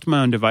I'm left to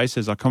my own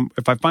devices, I'll come,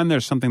 if I find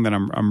there's something that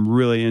I'm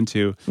really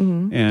into,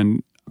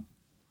 and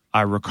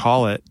I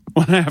recall it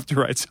when I have to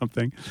write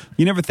something.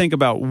 You never think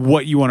about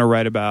what you want to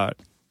write about.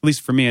 At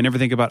least for me, I never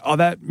think about,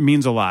 that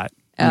means a lot.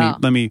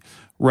 Let me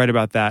write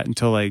about that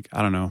until I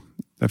don't know,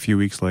 a few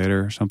weeks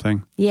later or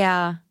something.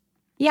 Yeah.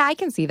 Yeah, I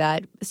can see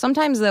that.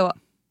 Sometimes though,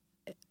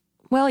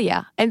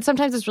 and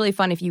sometimes it's really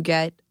fun if you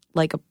get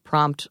like a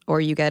prompt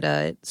or you get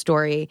a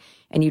story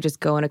and you just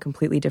go in a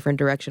completely different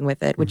direction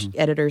with it, which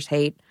editors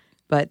hate,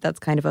 but that's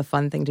kind of a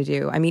fun thing to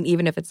do. I mean,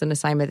 even if it's an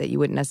assignment that you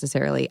wouldn't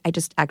necessarily, I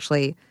just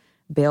actually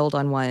bailed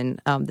on one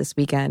this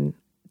weekend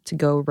to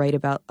go write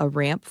about a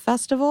ramp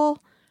festival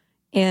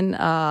in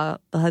the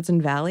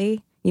Hudson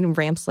Valley. You know,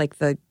 ramps like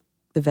the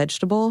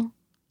vegetable.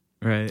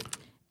 Right.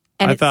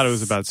 And I thought it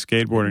was about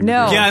skateboarding.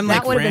 No, Yeah, I'm that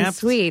like, would have been ramp?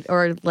 sweet.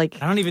 Or like,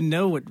 I don't even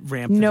know what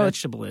ramp the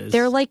vegetable is.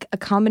 they're like a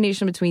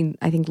combination between,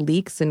 I think,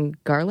 leeks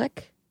and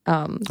garlic.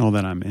 Then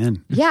I'm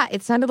in. Yeah,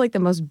 it sounded like the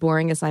most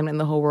boring assignment in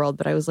the whole world,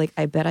 but I was like,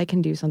 I bet I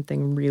can do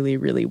something really,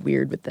 really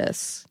weird with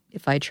this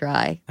if I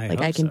try.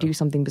 I can do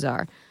something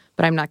bizarre,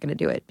 but I'm not going to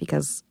do it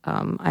because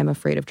I'm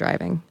afraid of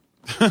driving.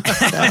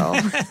 So.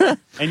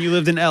 And you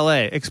lived in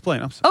L.A.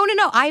 Explain. I'm sorry. Oh,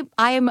 no.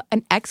 I am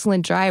an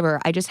excellent driver.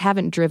 I just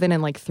haven't driven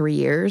in like 3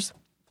 years.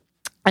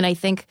 And I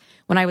think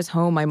when I was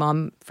home, my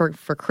mom, for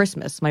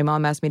Christmas, my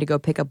mom asked me to go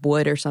pick up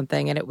wood or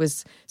something. And it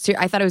was,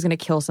 I thought I was going to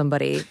kill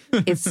somebody.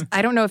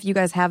 I don't know if you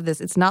guys have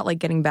this. It's not like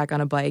getting back on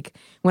a bike.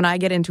 When I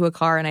get into a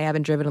car and I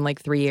haven't driven in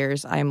like 3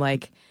 years, I'm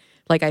like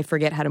I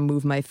forget how to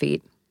move my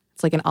feet.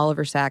 It's like an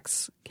Oliver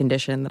Sacks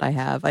condition that I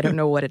have. I don't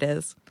know what it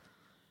is.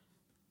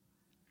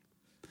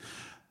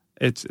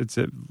 It's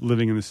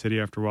living in the city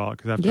after a while,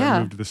 because after I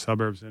moved to the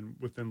suburbs, and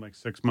within like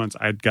 6 months,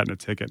 I had gotten a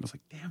ticket. And I was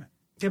like, damn it.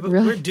 Yeah, but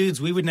we're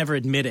dudes. We would never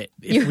admit it.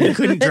 If we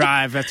couldn't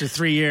drive after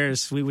 3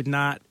 years, we would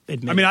not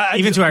admit it.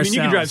 Even to ourselves.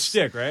 You can drive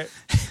stick, right?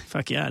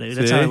 Fuck yeah, dude.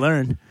 That's how I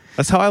learned.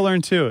 That's how I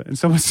learned too. And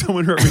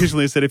someone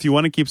recently said, if you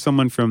want to keep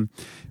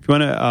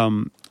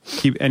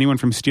keep anyone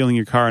from stealing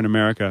your car in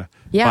America,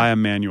 buy a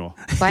manual.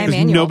 Buy a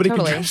manual. Nobody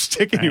totally. can drive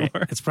stick anymore.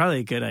 Right. It's probably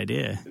a good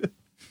idea.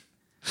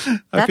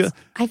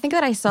 I think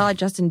that I saw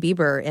Justin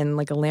Bieber in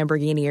like a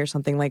Lamborghini or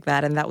something like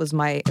that, and that was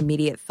my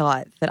immediate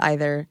thought that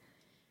either,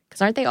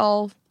 because aren't they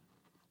all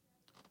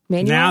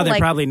manual? Now they're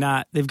probably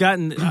not. They've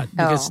gotten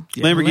because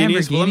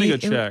Lamborghinis. Well, let me go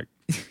check.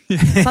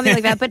 something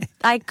like that. But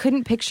I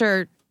couldn't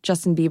picture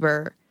Justin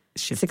Bieber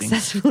shifting.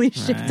 Successfully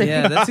shifting.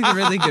 Yeah, that's a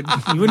really good.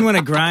 You wouldn't want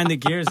to grind the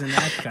gears in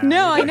that car.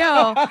 No, I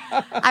know.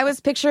 I was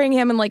picturing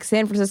him in like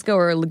San Francisco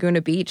or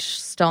Laguna Beach,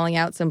 stalling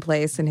out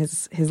someplace in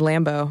his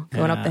Lambo,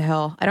 going up the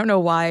hill. I don't know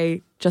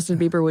why Justin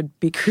Bieber would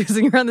be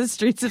cruising around the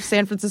streets of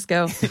San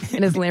Francisco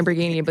in his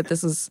Lamborghini, but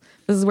this is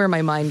where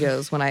my mind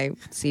goes when I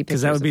see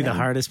pictures. Because that would be of the him.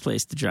 hardest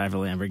place to drive a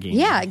Lamborghini.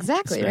 Yeah,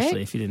 exactly. Especially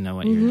right? if you didn't know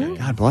what you were doing.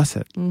 God bless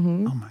it.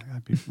 Mm-hmm. Oh my God,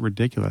 that'd be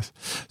ridiculous.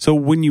 So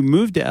when you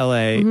moved to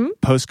LA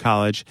post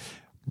college,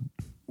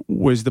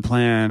 was the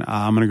plan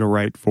I'm going to go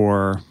write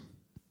for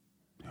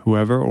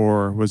whoever,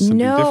 or was something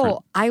different?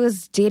 No, I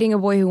was dating a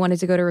boy who wanted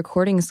to go to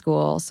recording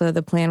school, so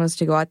the plan was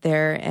to go out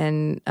there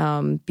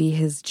and be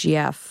his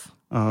GF.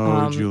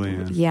 Oh,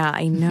 Julieanne. Yeah,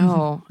 I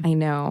know. I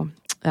know.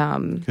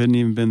 Couldn't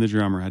even been the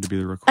drummer, had to be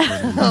the recorder.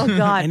 Oh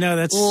God, I know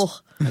that's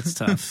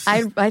tough.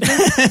 I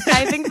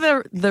think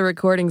the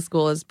recording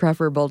school is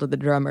preferable to the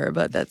drummer,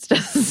 but that's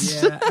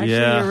just Actually,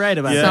 you're right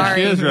about that.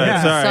 Sorry. She is right.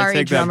 Yeah. Sorry, Sorry,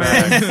 take drummer.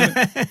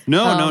 that back.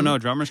 No,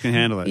 drummers can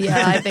handle it.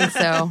 Yeah, I think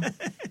so.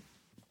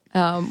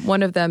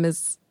 One of them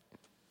is,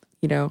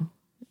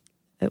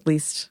 at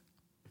least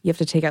you have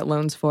to take out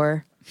loans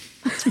for.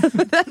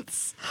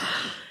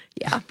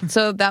 Yeah.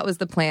 So that was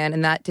the plan,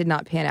 and that did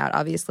not pan out,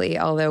 obviously,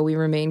 although we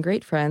remain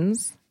great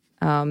friends.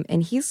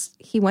 And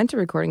he went to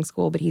recording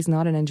school, but he's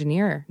not an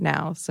engineer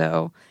now.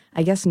 So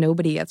I guess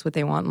nobody gets what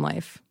they want in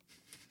life.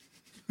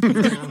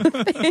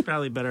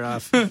 Probably better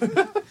off.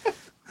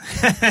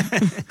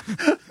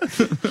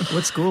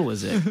 What school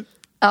was it?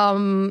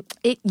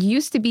 It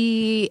used to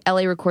be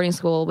LA Recording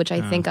School, which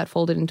I think got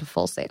folded into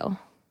Full Sail.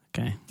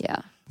 Okay. Yeah.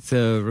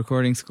 So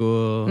recording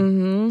school,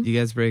 you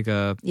guys break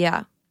up,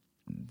 Yeah.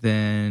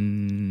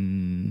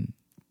 then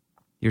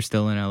you're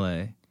still in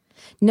LA.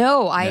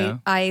 No,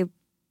 I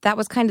that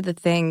was kind of the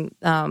thing.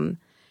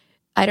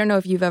 I don't know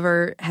if you've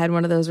ever had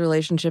one of those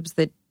relationships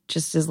that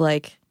just is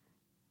like,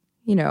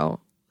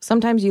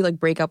 sometimes you like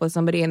break up with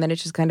somebody and then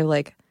it's just kind of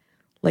like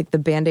the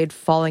Band-Aid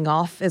falling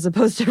off as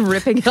opposed to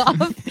ripping it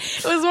off.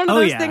 It was one of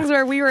those things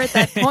where we were at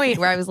that point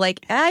where I was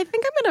like, I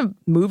think I'm going to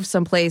move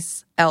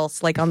someplace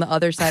else, like on the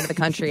other side of the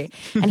country.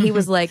 And he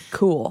was like,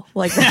 cool.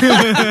 Like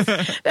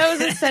that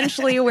was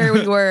essentially where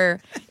we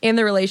were in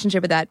the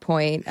relationship at that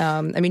point.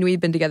 We'd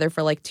been together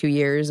for like 2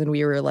 years and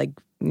we were like,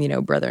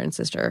 brother and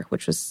sister,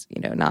 which was,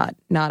 not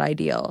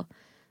ideal.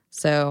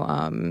 So,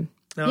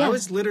 I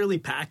was literally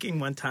packing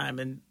one time,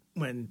 and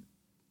when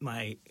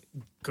my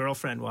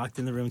girlfriend walked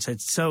in the room and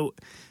said, "So,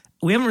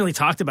 we haven't really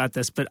talked about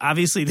this, but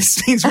obviously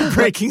this means we're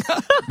breaking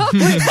up."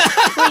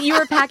 Wait, you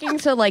were packing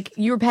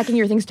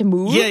your things to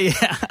move?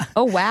 Yeah.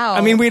 Oh, wow. I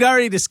mean, we'd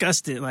already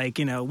discussed it. Like,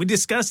 we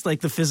discussed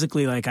like the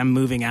physically, like I'm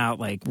moving out,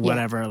 like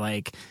whatever,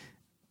 like.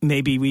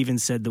 maybe we even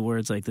said the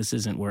words like, this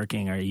isn't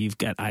working, or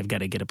I've got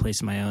to get a place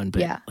of my own.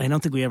 But Yeah. I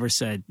don't think we ever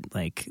said,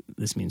 like,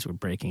 this means we're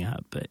breaking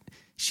up. But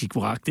she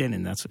walked in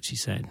and that's what she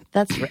said.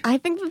 I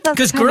think that's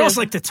Because kind girls of,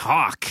 like to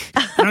talk.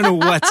 I don't know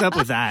what's up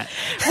with that.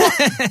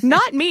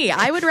 not me.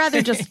 I would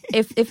rather just,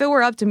 if it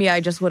were up to me, I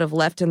just would have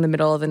left in the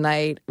middle of the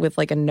night with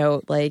like a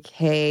note like,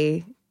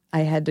 hey,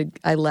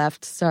 I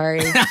left,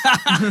 sorry.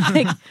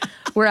 Like,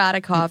 we're out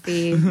of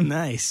coffee.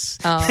 Nice.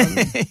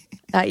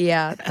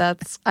 Yeah,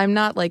 I'm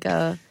not like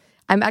I'm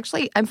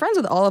friends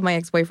with all of my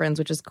ex-boyfriends,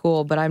 which is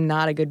cool, but I'm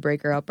not a good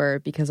breaker-upper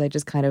because I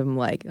just kind of am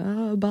like,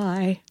 oh,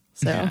 bye.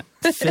 So, Yeah.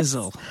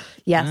 Fizzle.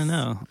 yes. I don't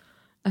know.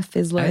 A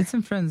fizzler. I had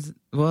some friends.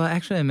 Well,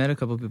 actually, I met a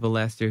couple people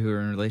last year who were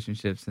in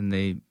relationships and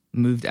they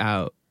moved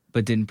out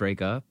but didn't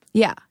break up.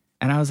 Yeah.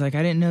 And I was like,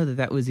 I didn't know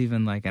that was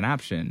even like an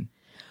option.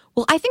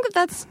 Well, I think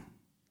that's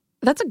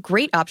a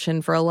great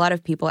option for a lot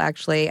of people,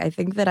 actually. I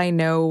think that I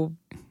know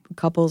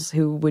couples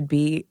who would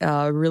be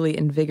really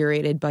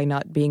invigorated by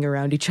not being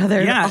around each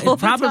other. Yeah, all it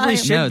probably the time.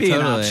 should No, be an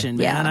totally. option,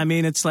 man. Yeah. I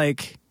mean, it's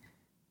like,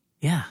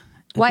 yeah,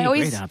 it'd Well,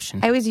 be I a great option.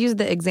 always use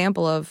the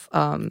example of,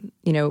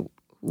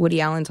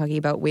 Woody Allen talking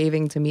about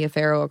waving to Mia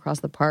Farrow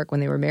across the park when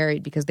they were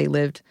married because they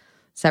lived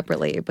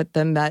separately. But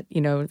then that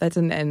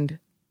didn't end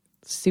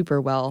super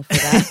well for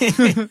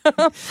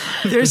that.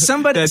 There's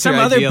some That's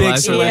other your big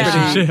idealized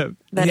celebrity. relationship.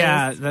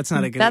 That's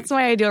not a good. That's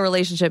my ideal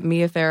relationship,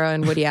 Mia Farrow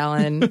and Woody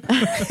Allen,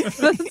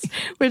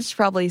 which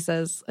probably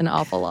says an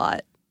awful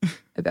lot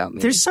about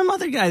me. There's some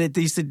other guy that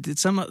used to did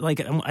some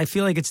like I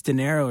feel like it's De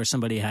Niro or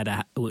somebody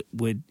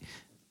would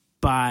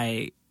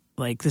buy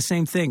like the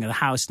same thing, a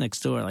house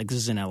next door. Like this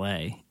is in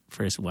L.A.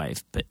 for his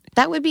wife, but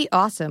That would be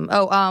awesome.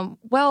 Oh,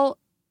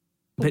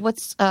 But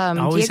what's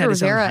always Diego had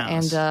his own Rivera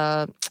house.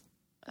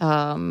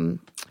 and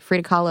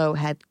Frida Kahlo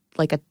had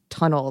like a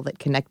tunnel that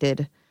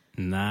connected.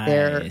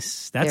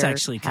 nice. That's their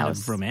actually kind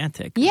house. of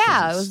romantic. Yeah,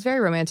 because it was very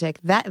romantic.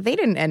 That they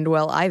didn't end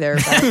well either.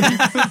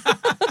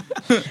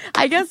 But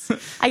I guess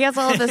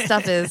all of this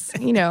stuff is,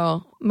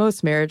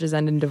 most marriages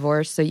end in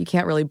divorce, so you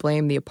can't really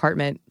blame the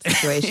apartment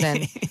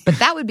situation. But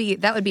that would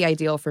be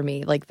ideal for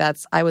me. Like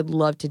I would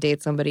love to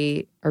date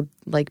somebody or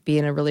like be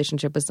in a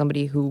relationship with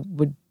somebody who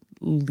would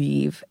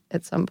leave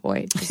at some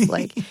point. Just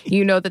like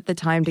that the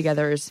time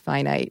together is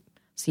finite,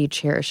 so you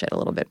cherish it a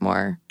little bit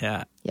more.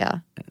 Yeah. Yeah.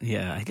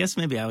 Yeah, I guess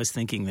maybe I was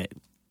thinking that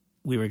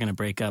we were going to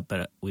break up,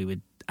 but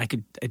it'd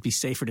be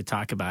safer to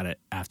talk about it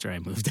after I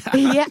moved out.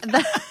 Yeah.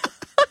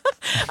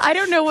 I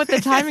don't know what the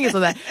timing is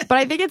of that, but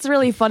I think it's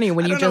really funny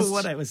when I you don't know just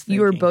what I was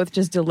you were thinking. both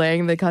just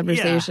delaying the Yeah,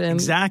 conversation.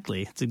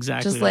 exactly. It's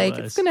exactly Just what like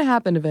it was. it's going to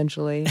happen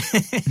eventually.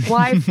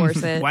 Why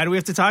force it? Why do we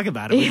have to talk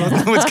about it? We both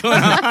know what's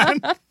going on.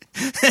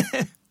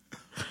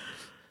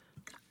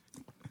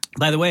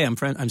 By the way,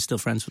 I'm still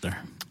friends with her.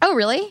 Oh,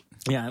 really?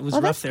 Yeah, it was Oh,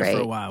 rough that's there for a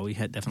great. while. We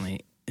had there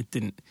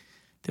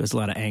was a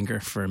lot of anger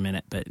for a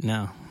minute, but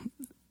no.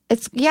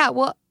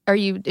 Well,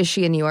 is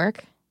she in New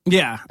York?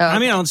 Yeah. Oh, I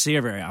mean, okay. I don't see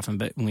her very often,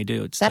 but when we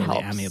do, it's That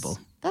totally helps. amiable.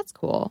 That's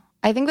cool.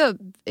 I think that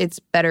it's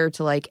better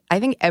to I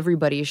think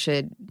everybody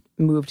should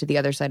move to the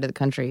other side of the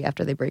country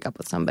after they break up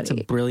with somebody.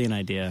 It's a brilliant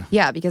idea.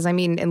 Yeah, because I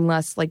mean,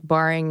 unless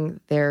barring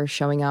their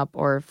showing up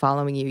or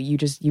following you,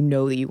 you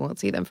know that you won't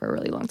see them for a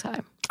really long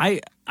time. I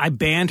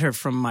banned her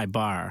from my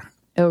bar.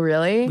 Oh,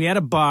 really? We had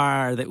a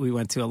bar that we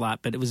went to a lot,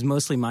 but it was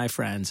mostly my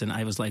friends, and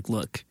I was like,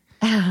 look,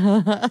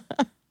 I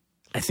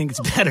think it's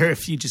better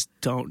if you just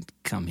don't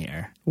come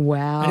here.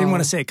 Wow. I didn't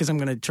want to say it because I'm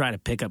going to try to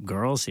pick up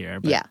girls here,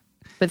 but Yeah,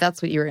 but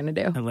that's what you were going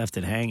to do. I left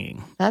it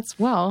hanging. That's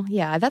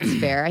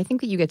fair. I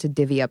think that you get to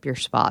divvy up your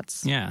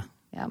spots. Yeah.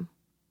 Yeah.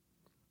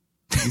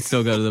 You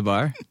still go to the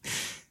bar?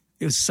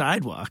 It was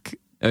sidewalk.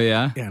 Oh,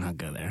 yeah? Yeah, I don't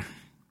go there.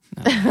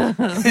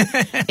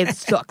 It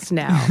sucks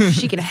now.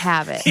 She can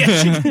have it. Yeah,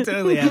 she can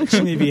totally have it.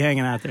 She may be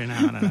hanging out there now.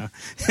 I don't know.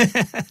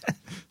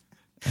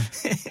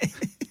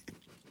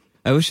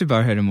 I wish a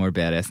bar had a more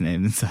badass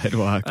name than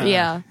Sidewalk.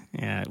 Yeah.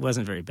 Yeah, it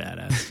wasn't very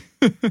badass.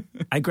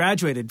 I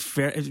graduated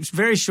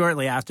very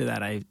shortly after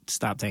that. I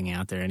stopped hanging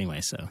out there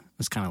anyway, so it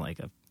was kind of like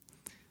a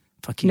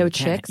fuck you. No you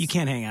can't- chicks? You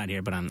can't hang out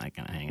here, but I'm not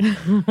going to hang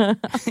out.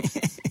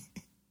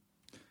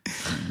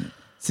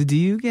 So do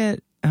you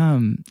get, I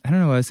don't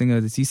know why I was thinking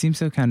of this. You seem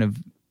so kind of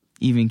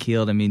even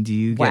keeled. I mean, do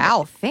you get...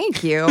 Wow.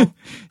 Thank you.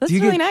 That's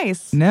you really get-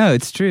 nice. No,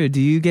 it's true. Do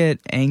you get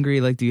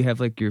angry? Like, do you have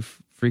like your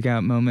freak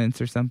out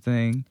moments or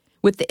something?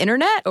 With the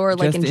internet or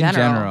Just in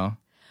general?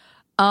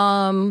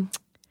 I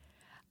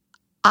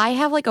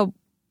have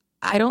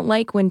I don't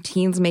like when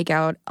teens make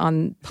out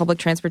on public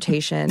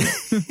transportation.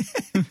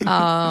 That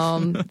How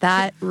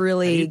do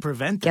really you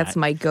prevent gets that?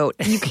 my goat.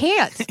 You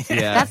can't.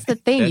 Yeah, That's the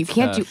thing. You that's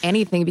can't tough. do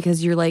anything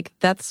because you're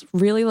that's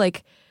really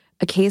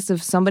a case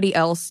of somebody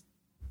else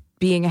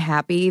being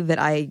happy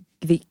that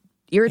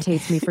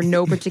irritates me for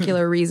no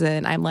particular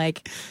reason. I'm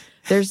like,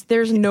 there's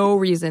no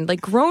reason.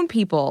 Grown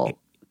people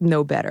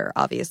know better,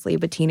 obviously,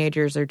 but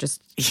teenagers are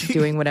just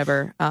doing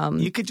whatever.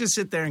 You could just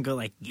sit there and go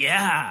like,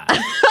 yeah.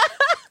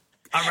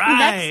 All right.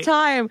 Next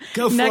time,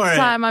 Go for it.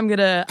 I'm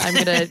gonna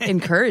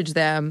encourage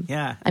them.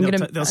 Yeah. I'm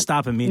gonna They'll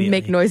stop immediately.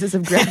 make noises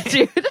of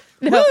gratitude.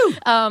 No.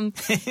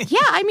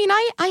 Yeah, I mean,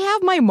 I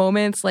have my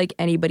moments like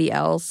anybody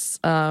else.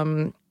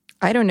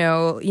 I don't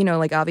know,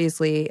 like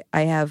obviously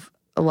I have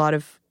a lot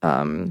of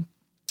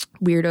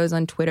weirdos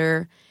on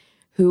Twitter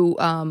who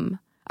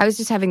I was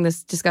just having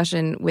this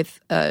discussion with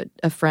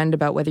a friend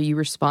about whether you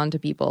respond to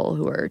people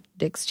who are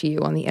dicks to you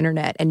on the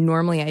internet. And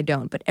normally I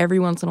don't, but every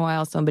once in a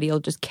while somebody will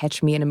just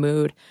catch me in a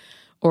mood,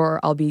 or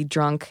I'll be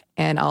drunk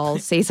and I'll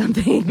say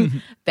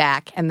something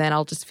back and then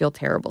I'll just feel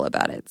terrible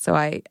about it. So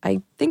I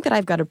think that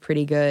I've got a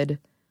pretty good,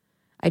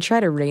 I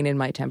try to rein in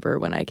my temper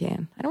when I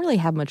can. I don't really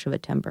have much of a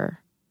temper.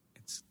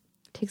 It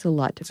takes a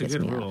lot to piss me off. It's a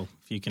good rule.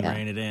 If you can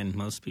rein it in,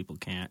 most people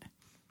can't.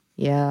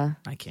 Yeah.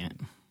 I can't.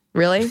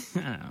 Really? I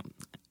don't know.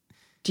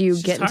 Do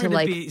you get into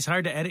like... It's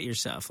hard to edit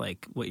yourself,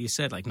 like what you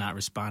said, like not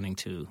responding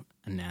to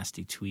a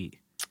nasty tweet.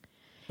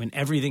 When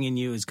everything in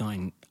you is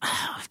going,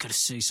 I've got to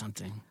say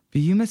something. But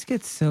you must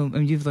get so... I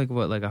mean, you've like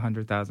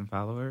 100,000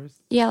 followers?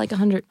 Yeah, like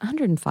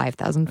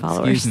 105,000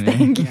 followers. Excuse me.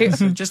 Thank you. Yeah,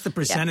 so just the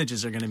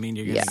percentages are going to mean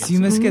you're going to get So you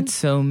must get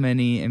so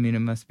many... I mean, it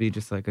must be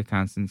just like a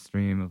constant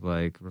stream of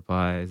like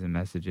replies and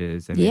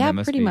messages. I mean, Yeah, it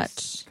must pretty be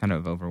much. kind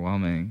of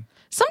overwhelming.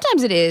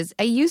 Sometimes it is.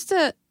 I used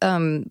to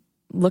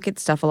look at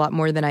stuff a lot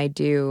more than I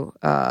do,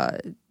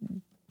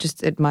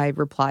 just at my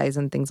replies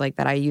and things like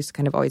that. I used to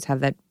kind of always have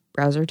that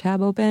browser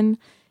tab open.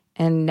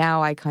 And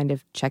now I kind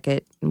of check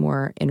it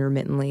more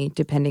intermittently,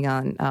 depending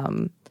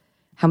on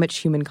how much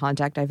human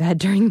contact I've had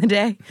during the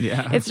day.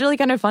 Yeah. It's really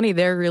kind of funny.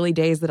 There are really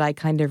days that I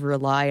kind of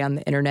rely on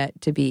the internet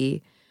to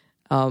be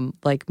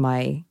like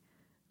my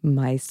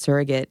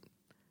surrogate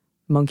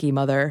monkey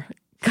mother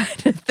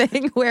kind of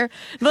thing, where,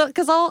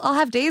 because I'll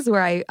have days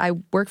where I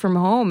work from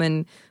home,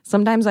 and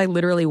sometimes I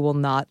literally will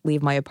not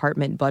leave my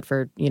apartment but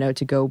for,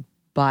 to go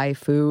buy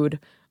food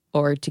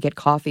or to get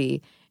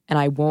coffee, and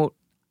I will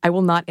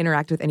not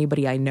interact with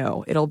anybody I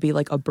know. It'll be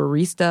like a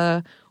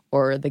barista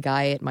or the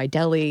guy at my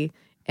deli,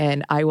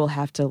 and I will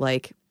have to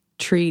like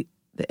treat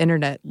the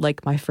internet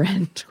like my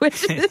friend,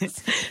 which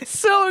is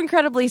so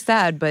incredibly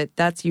sad, but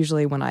that's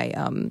usually when I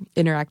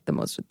interact the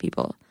most with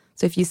people.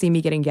 So if you see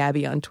me getting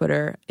Gabby on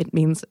Twitter, it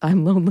means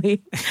I'm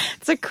lonely.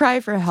 It's a cry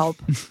for help.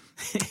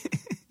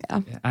 Yeah.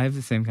 I have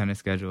the same kind of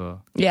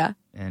schedule. Yeah.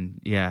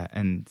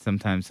 And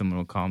sometimes someone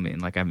will call me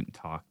and like I haven't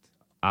talked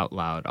out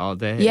loud all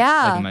day.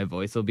 Yeah. Like my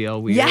voice will be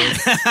all weird. Yeah.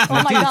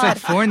 Oh my Dude, God.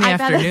 it's like 4 in the I've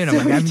had afternoon. that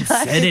I'm like, I haven't so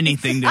many said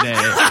anything today.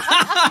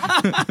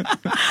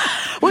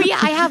 Well, yeah,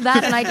 I have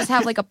that, and I just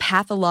have like a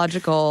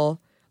pathological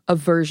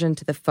aversion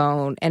to the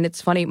phone. And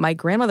it's funny, my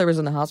grandmother was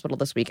in the hospital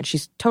this week, and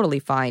she's totally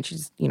fine.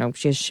 She's,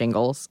 she has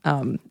shingles.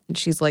 And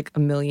she's like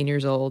 1,000,000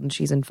 years old, and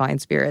she's in fine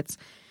spirits.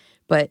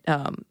 But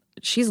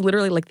she's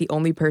literally like the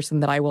only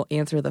person that I will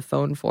answer the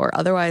phone for.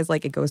 Otherwise,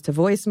 like it goes to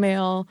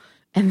voicemail,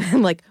 and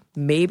then like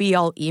maybe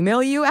I'll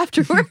email you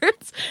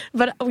afterwards.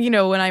 But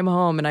when I'm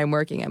home and I'm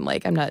working, I'm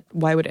like,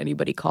 why would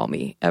anybody call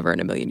me ever in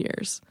 1,000,000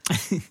 years?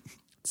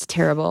 It's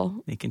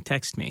terrible. They can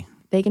text me.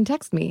 They can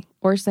text me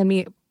or send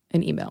me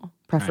an email,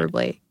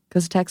 preferably.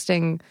 Because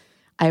texting,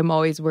 I'm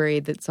always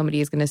worried that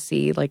somebody is going to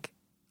see like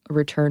a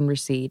return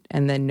receipt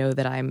and then know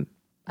that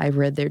I've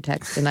read their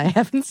text and I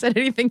haven't said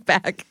anything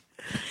back.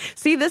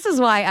 See, this is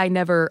why I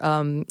never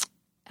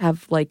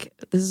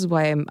this is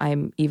why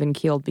I'm even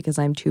keeled, because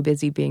I'm too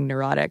busy being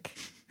neurotic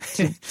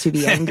to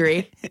be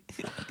angry.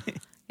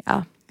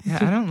 Yeah. Yeah,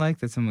 I don't like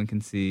that someone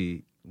can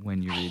see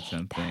when you read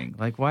something.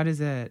 Like, why does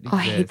that exist? Oh,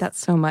 I hate that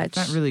so much.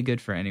 It's not really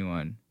good for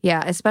anyone.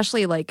 Yeah,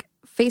 especially like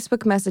Facebook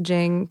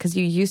messaging, because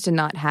you used to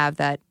not have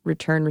that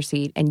return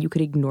receipt and you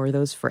could ignore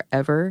those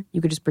forever.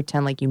 You could just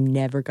pretend like you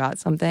never got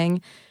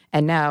something.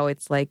 And now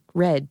it's like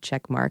red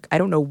check mark. I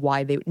don't know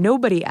why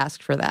nobody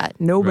asked for that.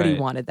 Nobody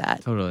wanted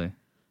that. Totally.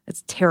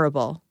 It's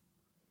terrible.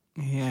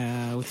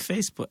 Yeah, with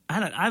Facebook,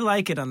 I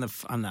like it on the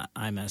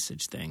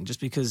iMessage thing, just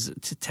because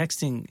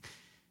texting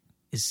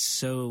is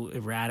so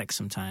erratic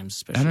sometimes.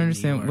 Especially I don't in New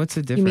understand. York. What's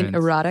the difference? You mean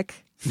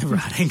erotic?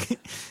 Erotic?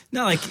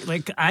 No,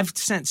 like I've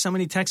sent so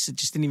many texts that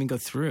just didn't even go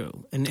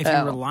through. And if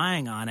you're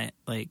relying on it,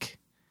 like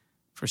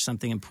for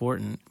something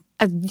important,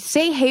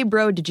 say, "Hey,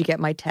 bro, did you get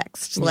my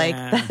text?" Like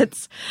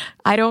that's.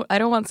 I don't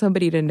want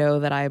somebody to know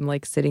that I'm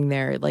like sitting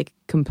there like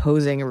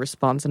composing a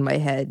response in my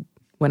head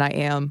when I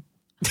am.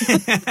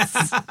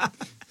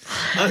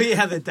 Oh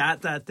yeah,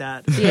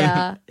 the ...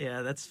 Yeah.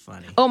 Yeah, that's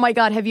funny. Oh my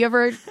God, have you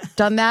ever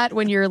done that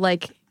when you're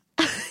like,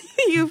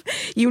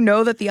 you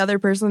know that the other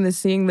person is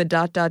seeing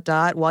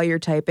the ... while you're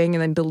typing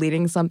and then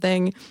deleting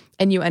something,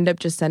 and you end up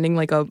just sending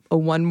like a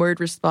one-word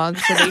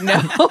response, so they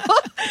know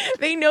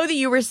they know that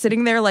you were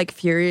sitting there like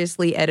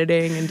furiously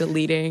editing and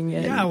deleting.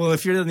 And yeah, well,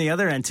 if you're on the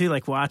other end too,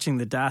 like watching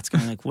the dots,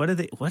 going like, what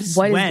is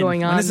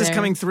going on? When is this there?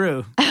 coming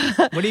through?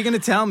 What are you going to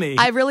tell me?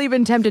 I've really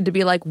been tempted to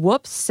be like,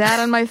 whoops, sat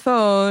on my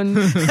phone.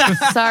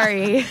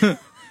 Sorry.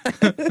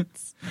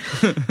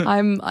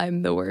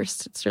 I'm the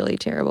worst. It's really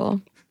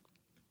terrible.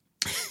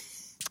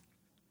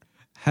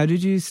 How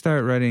did you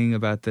start writing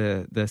about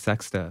the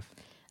sex stuff?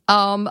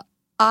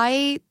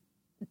 My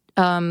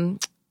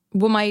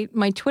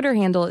Twitter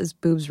handle is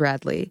Boobs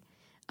Radley,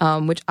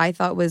 which I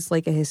thought was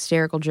like a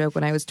hysterical joke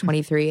when I was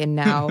 23, and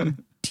now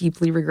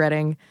deeply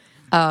regretting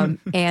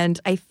And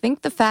I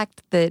think the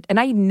fact that, and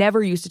I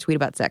never used to tweet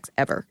about sex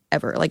ever.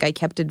 Like I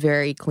kept it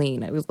very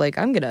clean. I was like,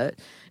 I'm going to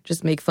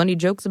just make funny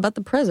jokes about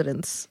the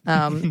presidents.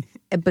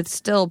 But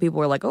still people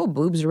were like, oh,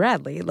 boobs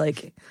Radley.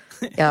 Like,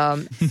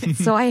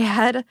 so I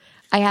had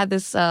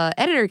this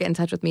editor get in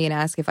touch with me and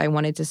ask if I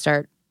wanted to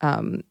start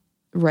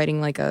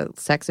writing like a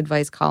sex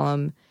advice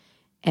column.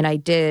 And I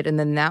did. And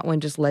then that one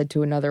just led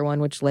to another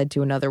one, which led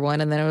to another one.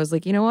 And then I was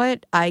like, you know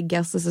what? I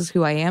guess this is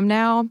who I am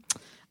now.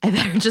 I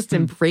better just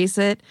embrace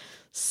it.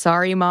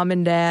 Sorry, mom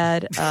and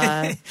dad.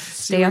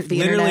 Stay off the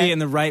internet. Literally in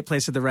the right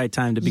place at the right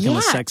time to become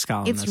a sex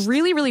columnist. It's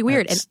really, really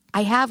weird. And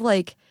I have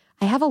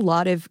a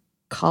lot of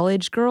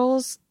college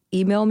girls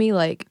email me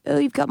like, oh,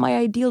 you've got my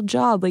ideal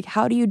job. Like,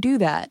 how do you do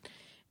that?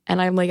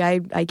 And I'm like,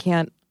 I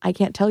can't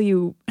tell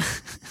you.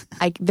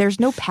 There's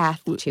no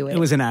path to it. It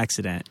was an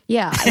accident.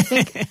 Yeah,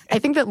 I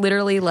think that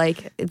literally,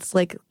 like, it's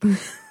like, I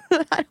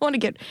don't want to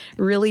get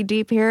really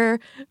deep here,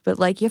 but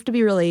like, you have to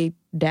be really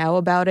dow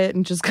about it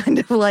and just kind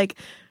of like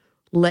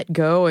let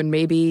go, and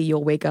maybe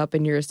you'll wake up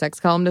and you're a sex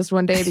columnist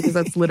one day, because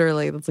that's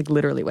literally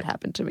what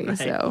happened to me. Right.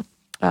 So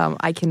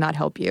I cannot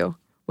help you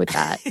with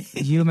that.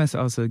 You must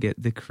also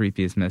get the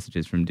creepiest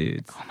messages from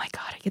dudes. Oh my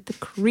God, I get the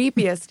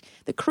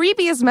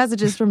creepiest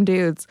messages from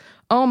dudes.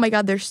 Oh my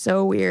God, they're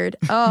so weird.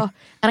 Oh,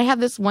 and I have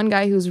this one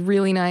guy who's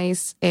really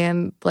nice,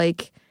 and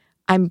like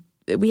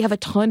we have a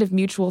ton of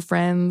mutual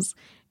friends,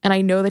 and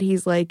I know that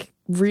he's like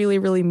really,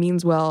 really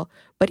means well,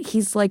 but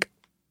he's like,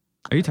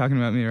 are you talking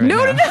about me right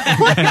now?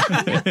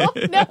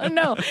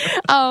 No.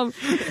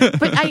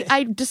 But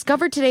I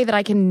discovered today that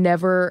I can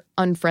never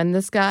unfriend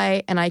this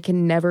guy, and I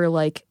can never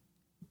like.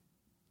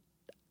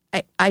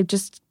 I'm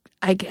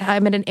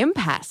at an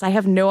impasse. I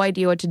have no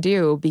idea what to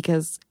do,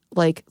 because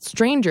like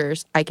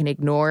strangers I can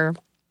ignore,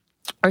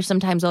 or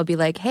sometimes I'll be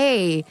like,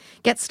 hey,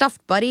 get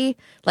stuffed, buddy,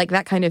 like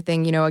that kind of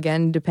thing,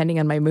 again, depending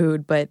on my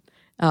mood. But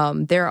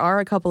there are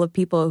a couple of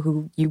people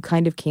who you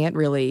kind of can't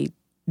really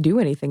do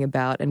anything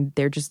about, and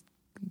they're just,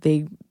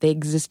 they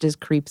exist as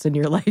creeps in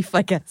your life,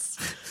 I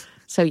guess.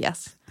 So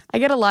yes, I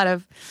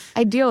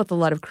deal with a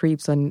lot of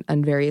creeps on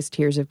various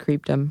tiers of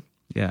creepdom.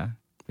 Yeah.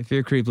 If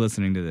you're a creep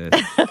listening to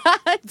this,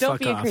 don't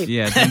be a creep.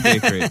 Yeah, don't be a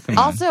creep. Come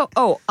also,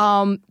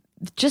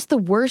 just the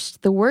worst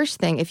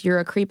thing, if you're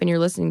a creep and you're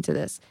listening to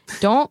this,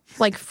 don't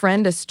like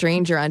friend a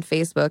stranger on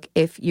Facebook.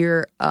 If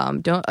you're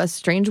a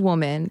strange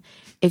woman,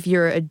 if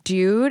you're a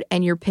dude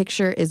and your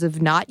picture is of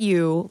not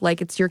you,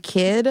 like it's your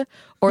kid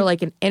or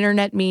like an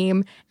internet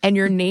meme, and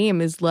your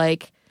name is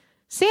like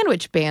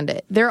Sandwich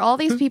Bandit. There are all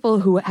these people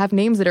who have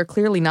names that are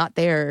clearly not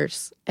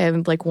theirs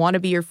and like want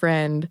to be your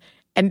friend.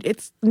 And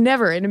it's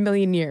never in a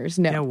million years.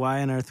 No. Yeah,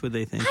 why on earth would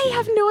they think? I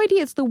have no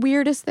idea. It's the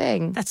weirdest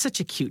thing. That's such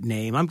a cute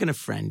name. I'm going to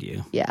friend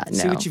you. Yeah, no.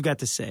 See what you've got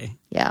to say.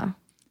 Yeah.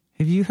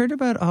 Have you heard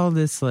about all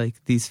this, like,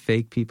 these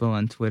fake people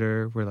on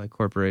Twitter where, like,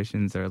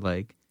 corporations are,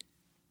 like,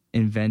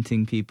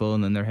 inventing people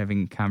and then they're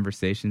having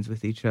conversations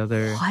with each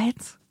other?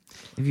 What?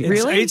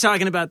 Really? Are you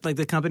talking about, like,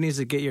 the companies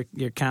that get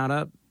your count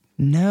up?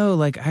 No,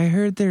 like, I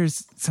heard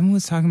someone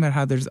was talking about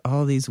how there's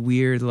all these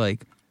weird,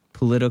 like,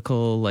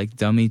 political, like,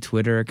 dummy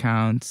Twitter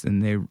accounts,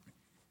 and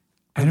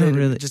I don't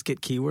really just get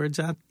keywords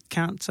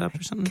counts up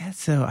or something. I guess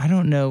so. I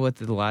don't know what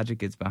the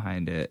logic is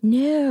behind it.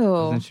 No,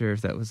 I wasn't sure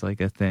if that was like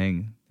a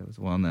thing that was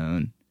well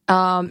known.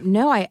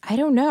 No, I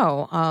don't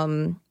know.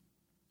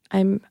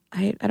 I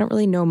don't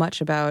really know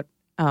much about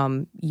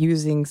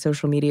using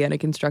social media in a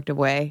constructive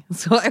way,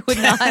 so I would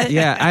not.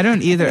 Yeah, I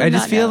don't either. I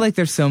just feel like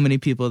there's so many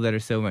people that are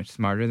so much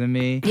smarter than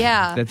me.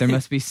 Yeah, that there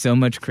must be so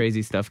much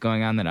crazy stuff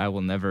going on that I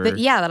will never.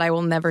 That I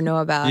will never know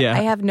about. Yeah.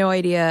 I have no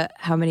idea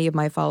how many of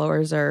my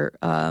followers are.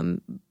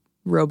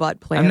 Robot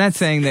plants. I'm not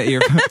saying that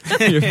your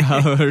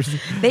followers.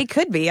 They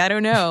could be. I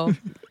don't know.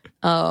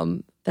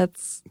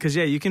 That's because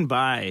you can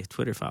buy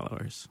Twitter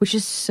followers, which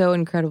is so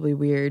incredibly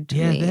weird to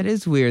me. Yeah, that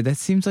is weird. That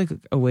seems like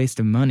a waste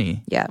of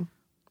money. Yeah.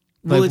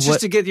 Well, like, it's just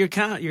to get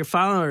your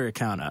follower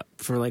account up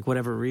for like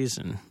whatever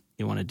reason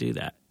you want to do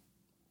that.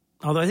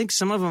 Although I think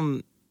some of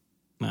them,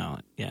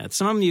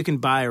 some of them you can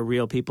buy are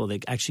real people.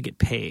 They actually get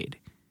paid.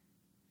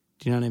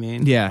 Do you know what I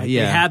mean? Yeah, They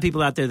have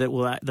people out there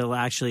that they'll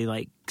actually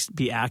like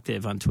be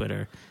active on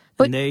Twitter.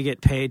 And they get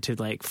paid to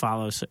like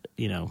follow,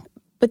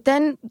 But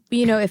then,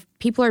 if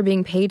people are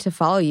being paid to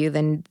follow you,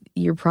 then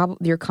your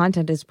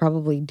content is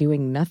probably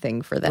doing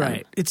nothing for them.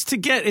 Right.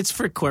 It's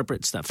for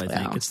corporate stuff, I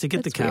think. It's to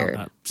get the count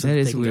up. So that they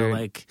is can weird. Go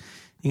like,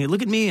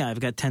 look at me, I've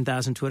got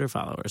 10,000 Twitter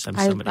followers. I'm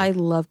somebody. I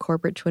love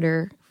corporate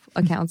Twitter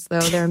accounts, though.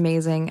 They're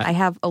amazing. I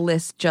have a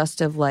list just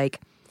of like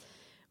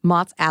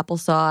Mott's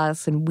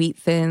applesauce and Wheat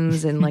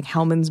Thins and like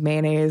Hellman's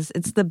mayonnaise.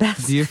 It's the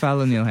best. Do you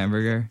follow Neil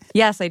Hamburger?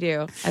 Yes, I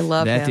do. I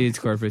love that him. dude's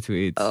corporate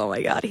tweets. Oh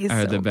my God, he's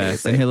are so the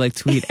best. amazing. And he'll like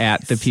tweet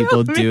at the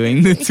people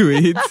doing the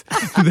tweets.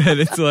 That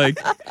it's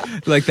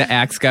like the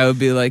axe guy would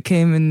be like,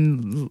 came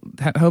and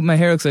hope my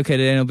hair looks okay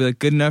today, and he'll be like,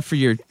 good enough for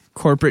your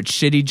corporate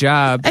shitty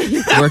job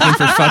working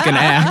for fucking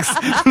Axe.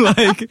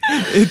 Like,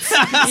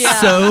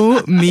 it's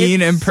so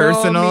mean and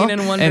personal so mean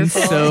and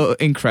wonderful. so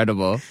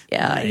incredible.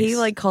 Yeah, Nice. he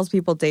like calls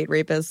people date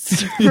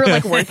rapists for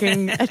like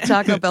working at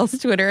Taco Bell's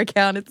Twitter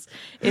account.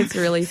 It's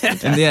really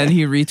fantastic. And then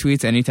he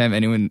retweets anytime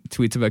anyone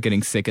tweets about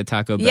getting sick at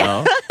Taco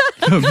Yeah.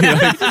 Bell. He'll be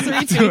like, Just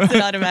retweets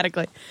it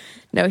automatically.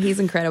 No, he's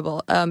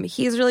incredible.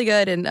 He's really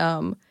good, and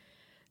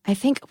I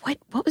think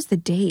what was the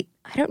date?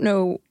 I don't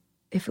know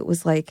if it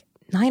was like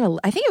 9/11.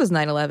 I think it was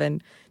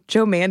 9/11.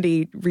 Joe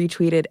Mandy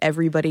retweeted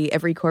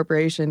every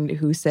corporation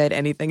who said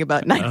anything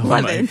about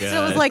 9/11.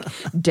 So it was like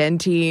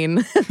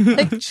Dentine.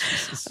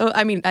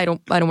 I mean, I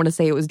don't want to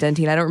say it was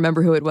Dentine. I don't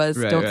remember who it was.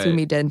 Right, Don't sue right.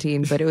 me,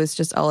 Dentine. But it was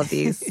just all of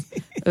these.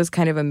 It was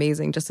kind of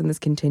amazing, just in this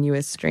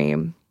continuous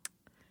stream.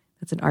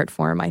 It's an art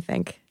form, I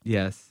think.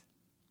 yes.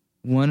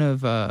 One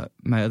of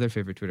my other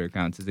favorite Twitter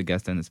accounts is a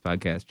guest on this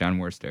podcast, John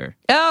Worster.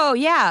 Oh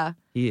yeah,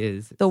 He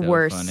is the so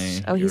worst.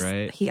 funny. Oh, You're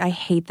he's right. I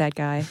hate that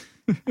guy.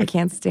 I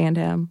can't stand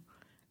him.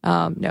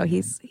 No,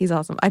 he's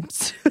awesome.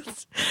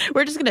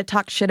 We're just gonna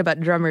talk shit about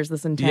drummers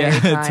this entire Yeah,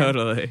 time.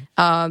 totally.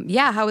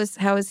 Yeah. How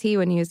was he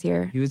when he was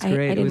here? He was I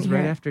great. It didn't was hear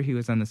right it. after he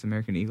was on this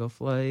American Eagle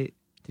flight.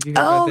 Did you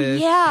hear about Oh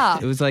this? yeah.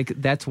 It was like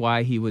that's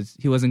why he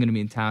wasn't going to be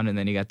in town, and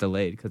then he got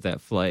delayed because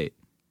that flight.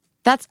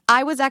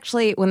 I was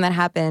actually when that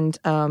happened.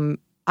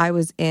 I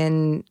was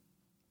in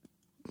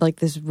like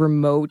this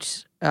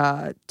remote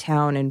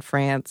town in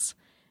France,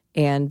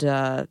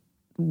 and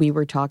we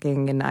were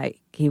talking, and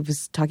he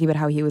was talking about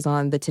how he was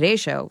on the Today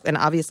Show, and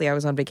obviously I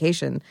was on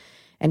vacation,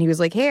 and he was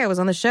like, "Hey, I was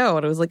on the show,"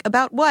 and I was like,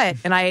 "About what?"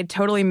 And I had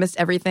totally missed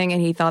everything,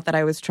 and he thought that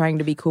I was trying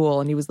to be cool,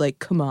 and he was like,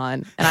 "Come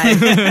on," and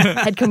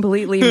I had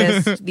completely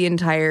missed the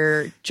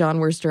entire John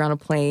Worster on a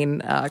plane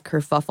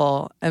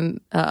kerfuffle,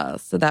 and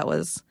so that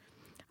was.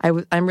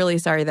 I'm really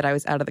sorry that I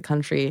was out of the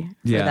country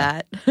for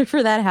that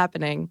for that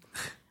happening.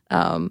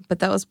 But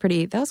that was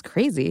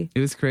crazy. It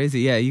was crazy.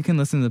 Yeah, you can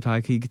listen to the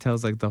podcast. He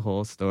tells like the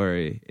whole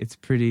story. It's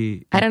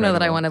pretty. I don't know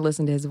that I incredible. want to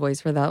listen to his voice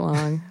for that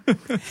long.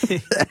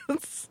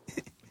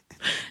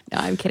 No,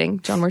 I'm kidding.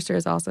 John Worster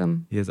is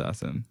awesome. He is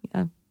awesome.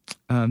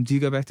 Yeah. Do you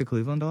go back to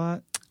Cleveland a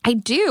lot? I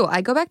do.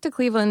 I go back to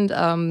Cleveland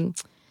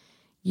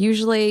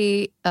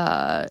usually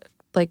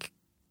like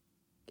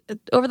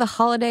over the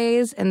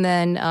holidays, and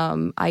then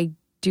I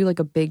do like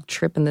a big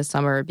trip in the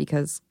summer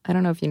because I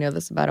don't know if you know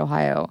this about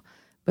Ohio,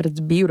 but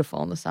it's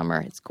beautiful in the summer.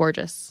 It's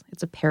gorgeous.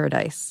 It's a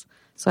paradise.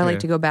 So I like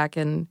to go back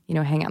and,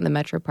 hang out in the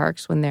metro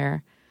parks when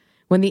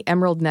the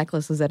emerald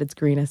necklace is at its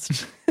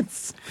greenest,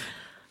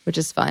 which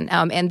is fun.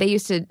 And they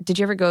used to, did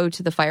you ever go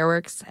to the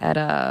fireworks at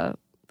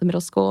the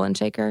middle school in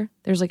Shaker?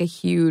 There's like a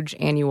huge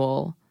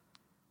annual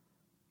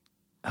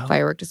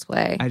firework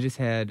display. I just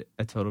had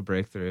a total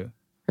breakthrough.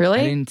 Really?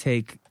 I didn't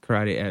take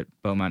karate at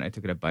Beaumont. I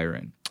took it at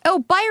Byron. Oh,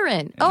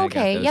 Byron. I got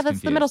Okay. those Yeah, that's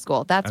the confused. middle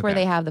school. That's where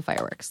Okay. they have the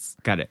fireworks.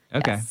 Got it.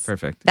 Okay, Yes.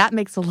 perfect. That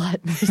makes a lot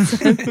more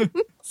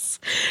sense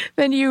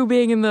than you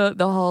being in the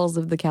halls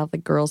of the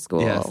Catholic girls'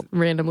 school, Yes.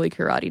 randomly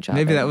karate chopping.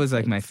 Maybe that was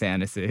like my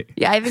fantasy.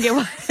 Yeah, I think it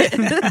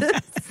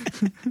was.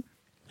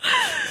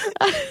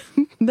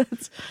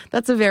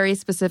 That's a very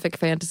specific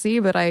fantasy,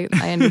 but I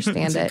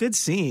understand It's a it. good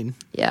scene.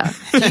 Yeah.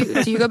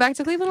 Do you go back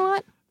to Cleveland a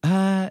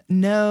lot?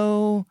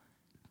 No.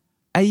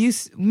 I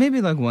used maybe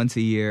like once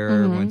a year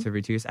or Mm-hmm. once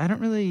every 2 years. I don't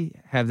really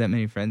have that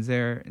many friends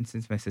there, and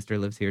since my sister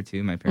lives here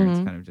too, my parents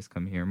Mm-hmm. kind of just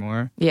come here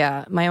more.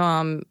 Yeah, my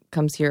mom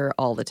comes here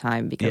all the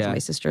time because Yeah. my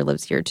sister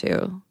lives here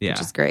too, Yeah.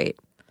 which is great.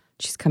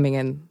 She's coming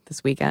in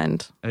this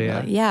weekend. Oh,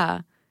 yeah?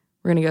 Yeah.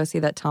 We're going to go see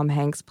that Tom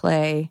Hanks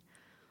play.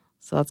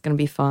 So that's going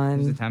to be Does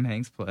fun. the Tom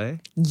Hanks play?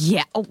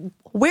 Yeah. Oh,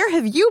 where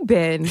have you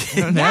been?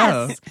 don't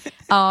know. Yes.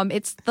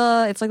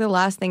 It's like the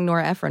last thing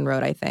Nora Ephron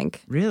wrote, I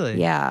think. Really?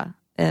 Yeah.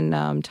 And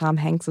Tom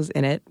Hanks is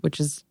in it, which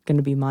is going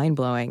to be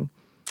mind-blowing.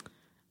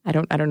 I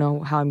don't know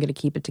how I'm going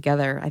to keep it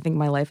together. I think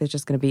my life is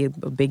just going to be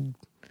a big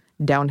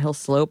downhill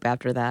slope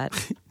after that,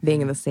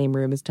 being in the same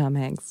room as Tom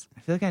Hanks.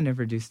 I feel like I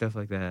never do stuff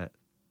like that.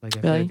 Like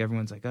I feel Really? like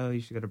everyone's like, "Oh, you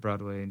should go to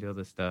Broadway and do all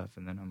this stuff,"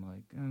 and then I'm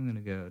like, "I'm gonna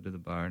go to the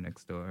bar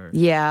next door."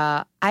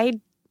 Yeah,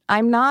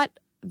 I'm not.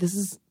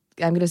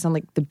 I'm going to sound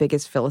like the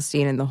biggest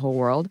Philistine in the whole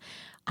world.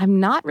 I'm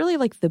not really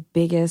like the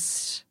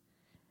biggest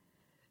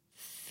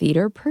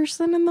theater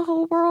person in the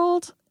whole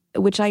world,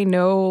 which I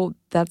know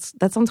that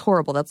sounds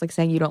horrible. That's like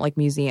saying you don't like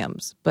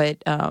museums,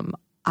 but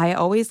I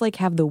always like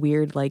have the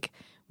weird like,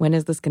 when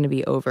is this going to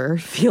be over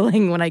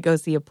feeling when I go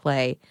see a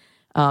play.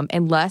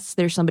 Unless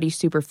there's somebody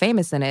super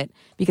famous in it,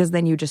 because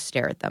then you just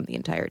stare at them the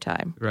entire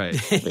time. Right.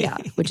 Yeah,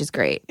 which is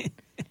great.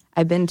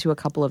 I've been to a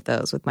couple of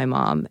those with my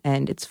mom,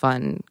 and it's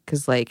fun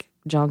because like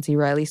John C.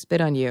 Reilly spit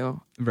on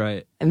you,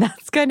 Right. and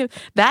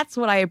that's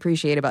what I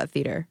appreciate about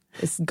theater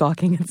is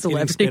gawking at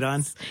celebrities. spit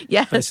on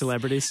yes, by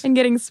celebrities. and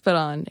getting spit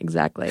on.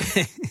 Exactly.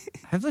 I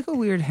have like a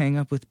weird hang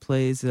up with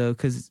plays though,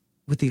 because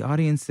with the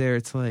audience there,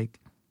 it's like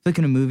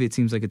in a movie, it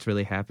seems like it's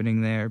really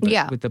happening there. But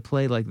Yeah. with the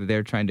play, like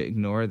they're trying to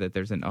ignore that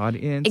there's an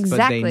audience,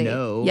 Exactly. but they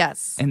know.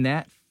 Yes. And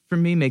that for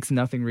me makes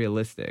nothing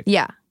realistic.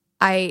 Yeah.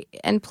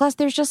 And plus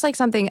there's just like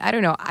something, I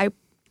don't know.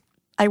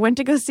 I went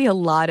to go see a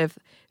lot of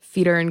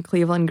theater in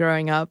Cleveland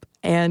growing up.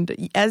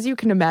 And as you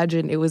can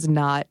imagine, it was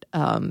not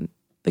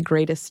the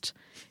greatest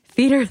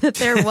theater that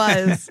there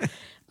was.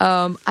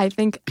 I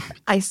think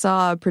I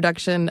saw a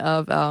production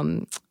of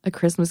A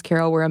Christmas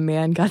Carol where a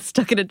man got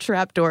stuck in a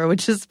trapdoor,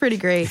 which is pretty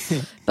great.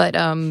 But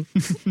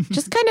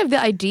just kind of the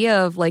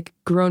idea of like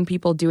grown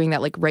people doing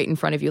that like right in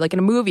front of you. Like in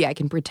a movie, I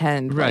can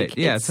pretend. Right. Like,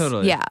 Yeah,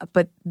 totally. Yeah.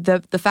 But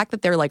the fact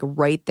that they're like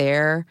right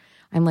there,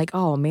 I'm like,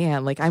 oh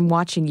man, like I'm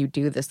watching you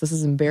do this. This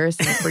is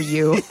embarrassing for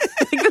you.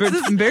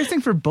 It's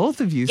embarrassing for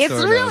both of you. It's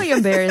sort really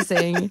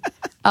embarrassing.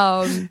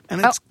 And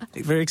it's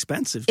very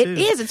expensive, too. It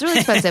is. It's really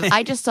expensive.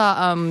 I just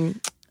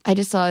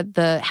saw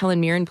the Helen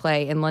Mirren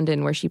play in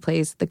London where she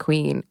plays the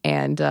Queen,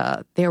 and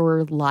there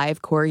were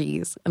live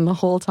corgis. And the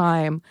whole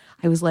time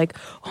I was like,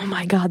 oh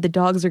my God, the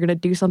dogs are going to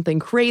do something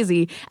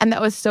crazy. And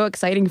that was so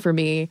exciting for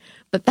me.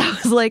 But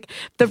that was like,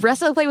 the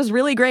rest of the play was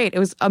really great. It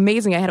was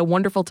amazing. I had a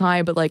wonderful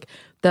time. But like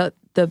the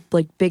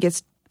like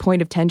biggest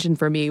point of tension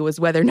for me was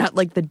whether or not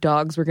like the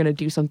dogs were going to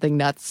do something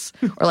nuts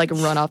or like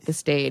run off the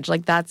stage.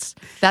 Like that's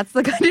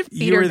the kind of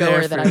theater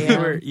goer that I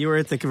am. You were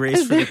at the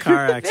race for the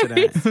car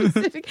accident.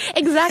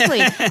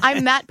 Exactly.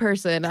 I'm that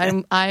person.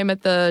 I'm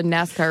at the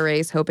NASCAR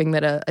race hoping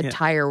that a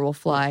tire will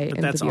fly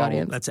into the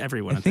audience. That's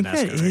everyone I at the think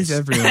NASCAR that race. is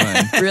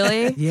everyone.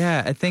 Really?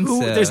 Yeah, I think so.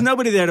 There's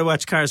nobody there to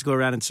watch cars go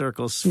around in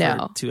circles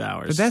for 2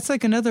 hours. But that's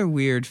like another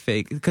weird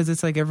fake, because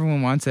it's like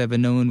everyone wants that, but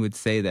no one would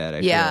say that,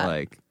 I feel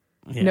like.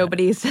 Yeah.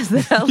 Nobody says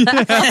that out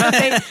loud.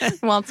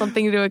 They want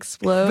something to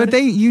explode. But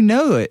you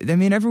know it. I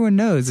mean, everyone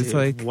knows. It's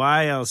like,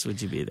 why else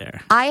would you be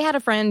there? I had a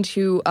friend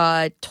who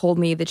told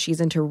me that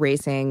she's into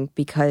racing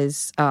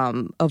because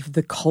of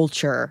the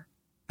culture.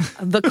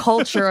 The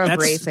culture of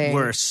racing. That's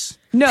worse.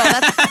 No,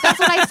 that's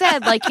what I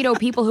said. Like, you know,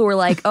 people who were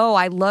like, oh,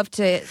 I love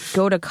to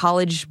go to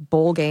college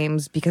bowl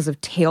games because of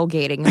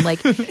tailgating. I'm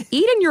like,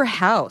 eat in your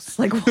house.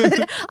 Like,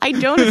 what? I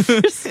don't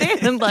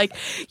understand. Like,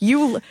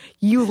 you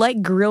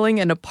like grilling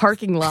in a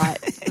parking lot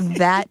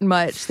that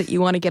much that you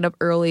want to get up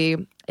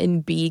early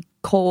and be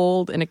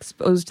cold and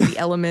exposed to the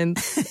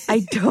elements.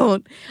 I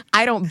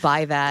don't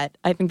buy that.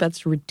 I think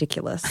that's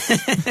ridiculous.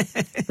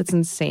 That's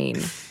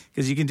insane.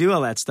 Because you can do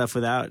all that stuff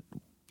without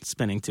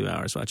spending 2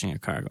 hours watching a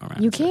car go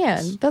around. You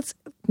can. That's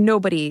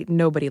nobody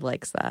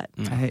likes that.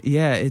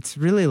 yeah, it's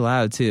really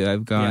loud too.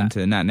 I've gone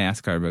to not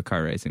NASCAR but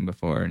car racing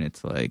before, and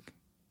it's like,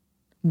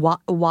 why?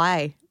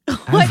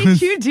 Why did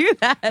you do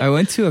that? I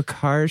went to a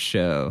car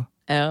show.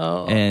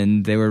 Oh,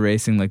 and they were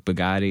racing like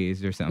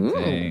Bugattis or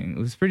something. Ooh. It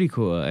was pretty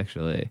cool,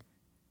 actually.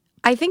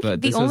 I think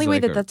But the this only was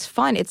way like that's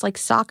fun, it's like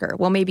soccer.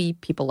 Well, maybe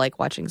people like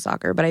watching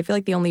soccer, but I feel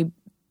like the only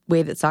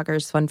way that soccer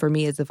is fun for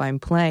me is if I'm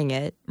playing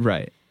it.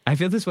 Right. I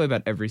feel this way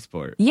about every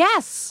sport.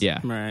 Yes. Yeah.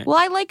 Right.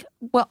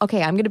 Well,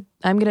 okay, I'm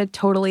gonna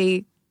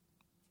totally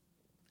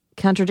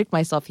contradict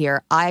myself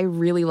here. I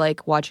really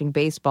like watching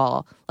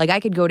baseball. Like, I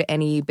could go to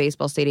any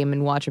baseball stadium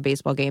and watch a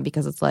baseball game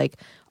because it's like,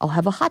 I'll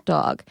have a hot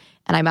dog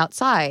and I'm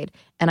outside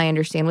and I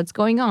understand what's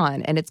going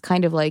on. And it's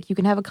kind of like you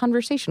can have a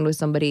conversation with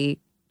somebody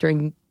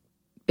during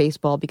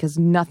baseball because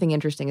nothing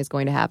interesting is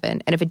going to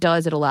happen. And if it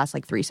does, it'll last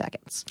like 3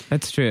 seconds.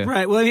 That's true.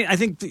 Right. Well, I mean, I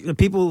think the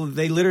people,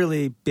 they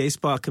literally,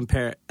 baseball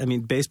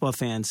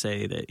fans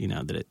say that, you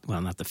know, that it,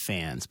 well, not the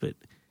fans, but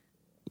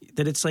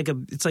that it's like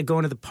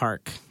going to the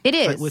park. It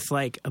is. But with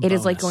like a It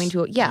is like bonus,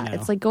 going to you know?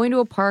 it's like going to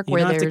a park You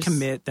where don't have there's to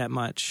commit that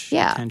much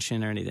Yeah.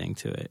 attention or anything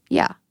to it.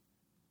 Yeah.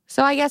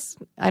 So I guess,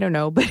 I don't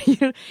know, but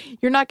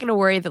you're not going to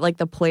worry that like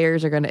the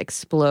players are going to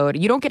explode.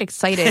 You don't get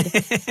excited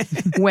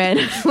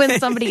when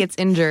somebody gets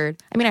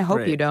injured. I mean, I hope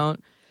Right. you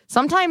don't.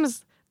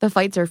 Sometimes the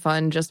fights are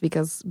fun just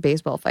because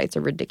baseball fights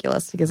are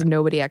ridiculous because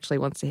nobody actually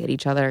wants to hit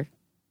each other.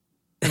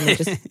 And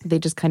they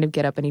just kind of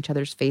get up in each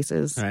other's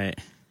faces. Right.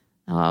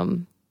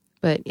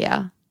 But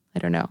yeah, I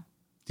don't know.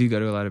 Do you go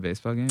to a lot of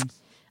baseball games?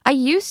 I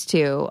used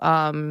to.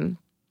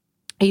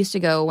 I used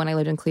to go when I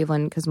lived in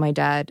Cleveland because my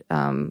dad,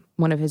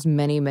 one of his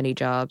many, many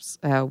jobs,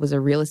 was a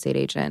real estate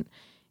agent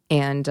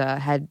and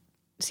had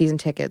season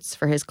tickets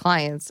for his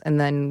clients. And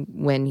then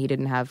when he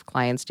didn't have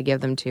clients to give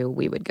them to,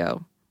 we would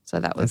go. So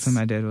that was... That's what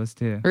my dad was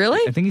too.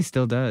 Really? I think he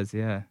still does,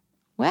 yeah.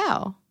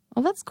 Wow.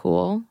 Well, that's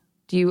cool.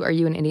 Are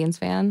you an Indians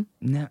fan?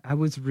 No, I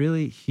was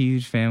really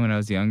huge fan when I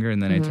was younger, and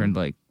then I turned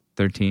like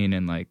 13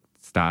 and like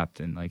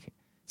stopped and like...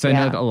 So I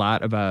know a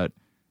lot about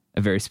a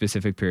very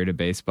specific period of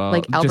baseball.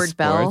 Like Albert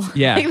Bell?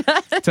 Yeah,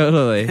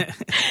 totally.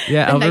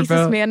 Yeah, The Albert nicest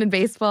Bell. man in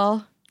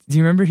baseball. Do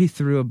you remember he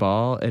threw a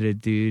ball at a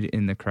dude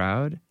in the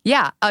crowd?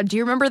 Yeah. Do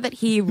you remember that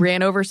he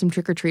ran over some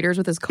trick-or-treaters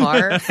with his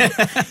car?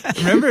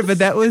 Remember, but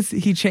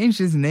he changed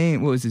his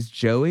name. What was his,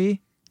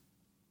 Joey?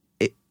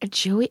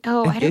 Joey?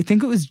 Oh, I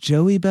think it was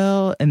Joey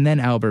Bell and then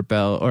Albert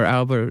Bell, or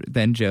Albert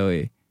then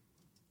Joey.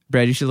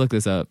 Brad, you should look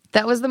this up.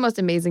 That was the most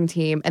amazing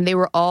team. And they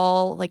were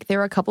all, like, there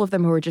were a couple of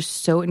them who were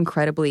just so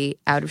incredibly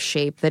out of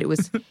shape that it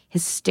was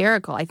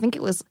hysterical. I think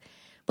it was,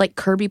 like,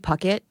 Kirby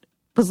Puckett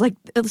was, like,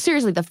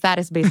 seriously the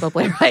fattest baseball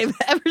player I've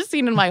ever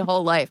seen in my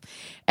whole life.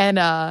 And,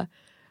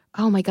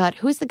 oh, my God,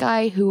 who's the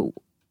guy who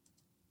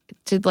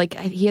did, like,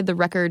 he had the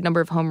record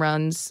number of home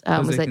runs?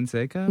 Jose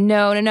Canseco?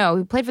 No.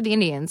 Who played for the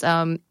Indians?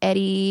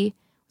 Eddie,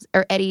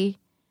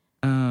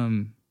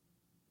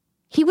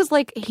 He was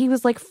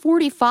like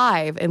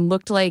 45 and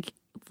looked like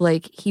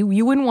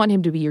you wouldn't want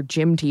him to be your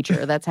gym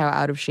teacher. That's how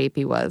out of shape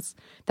he was.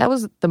 That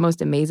was the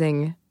most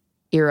amazing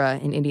era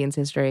in Indians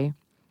history.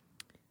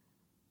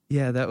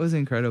 Yeah, that was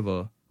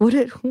incredible. What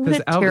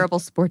a terrible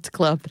sports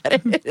club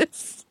that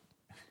is.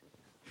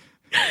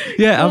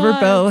 Yeah, Albert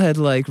Bell had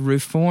like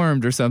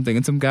reformed or something,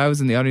 and some guy was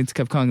in the audience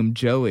kept calling him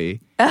Joey,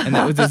 and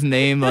that was his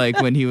name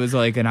like when he was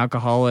like an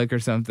alcoholic or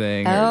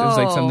something. Or it was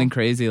like something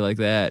crazy like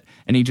that,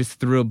 and he just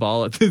threw a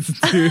ball at this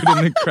dude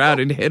in the crowd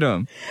and hit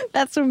him.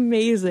 That's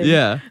amazing.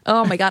 Yeah.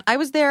 Oh my God, I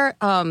was there.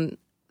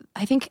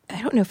 I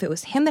don't know if it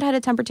was him that had a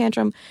temper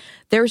tantrum.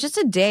 There was just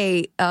a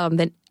day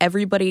that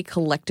everybody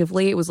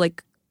collectively, it was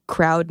like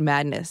crowd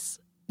madness.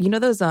 You know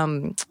those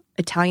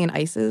Italian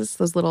ices,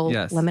 those little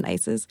lemon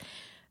ices.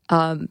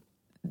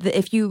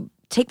 If you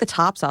take the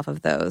tops off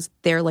of those,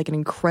 they're like an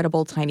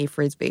incredible tiny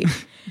Frisbee.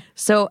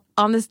 So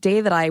on this day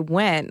that I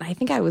went, I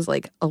think I was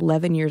like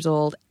 11 years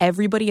old,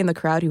 everybody in the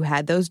crowd who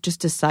had those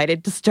just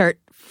decided to start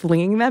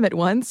flinging them at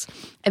once.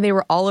 And they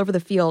were all over the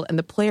field, and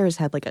the players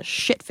had like a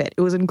shit fit.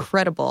 It was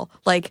incredible.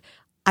 Like,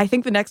 I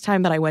think the next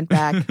time that I went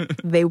back,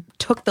 they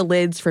took the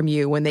lids from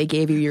you when they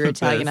gave you your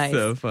Italian ice.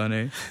 So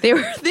funny. They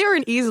were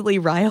an easily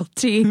riled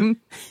team.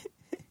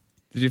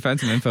 Did you find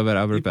some info about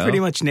Albert Bell? Pretty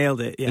much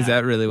nailed it. Yeah. Is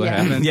that really what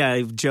happened? Yeah,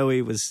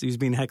 Joey was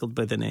being heckled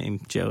by the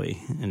name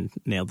Joey and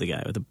nailed the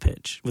guy with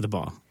a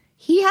ball.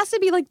 He has to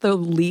be like the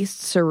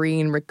least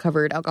serene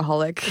recovered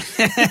alcoholic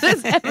that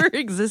has ever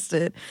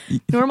existed.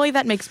 Normally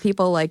that makes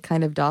people like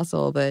kind of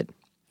docile, but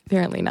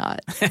apparently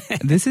not.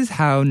 This is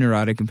how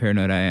neurotic and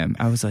paranoid I am.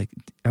 I was like,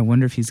 I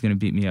wonder if he's going to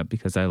beat me up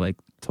because I like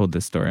told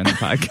this story on the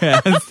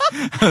podcast.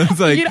 I was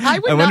like, I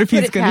would not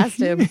put it past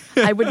him.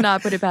 I would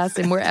not put it past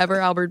him wherever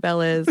Albert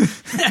Bell is.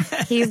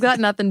 He's got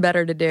nothing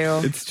better to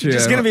do. It's true. You're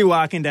just going to be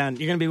walking down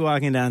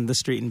the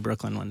street in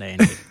Brooklyn one day and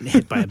get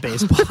hit by a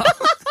baseball.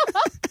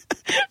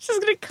 It's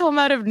just going to come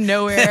out of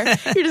nowhere.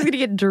 You're just going to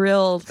get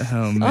drilled.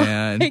 Oh,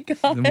 man.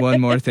 Oh, my God. One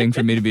more thing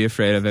for me to be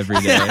afraid of every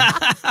day.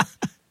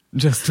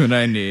 Just what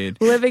I need.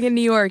 Living in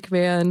New York,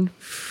 man.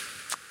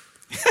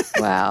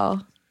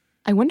 Wow.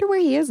 I wonder where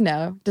he is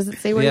now. Does it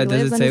say where he lives? Yeah,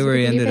 does it say where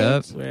he ended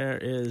up? Where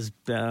is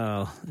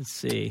Bell? Let's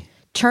see.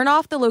 Turn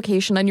off the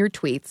location on your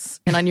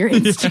tweets and on your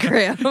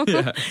Instagram.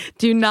 Yeah.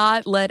 Do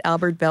not let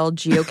Albert Bell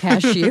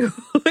geocache you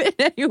in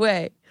any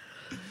way.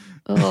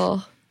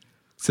 Oh.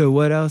 So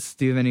what else?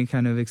 Do you have any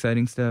kind of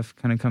exciting stuff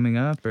kind of coming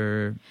up?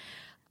 Or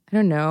I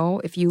don't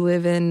know. If you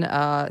live in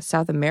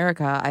South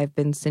America, I've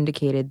been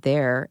syndicated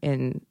there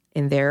in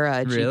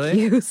their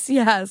really? GQs.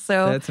 Yeah,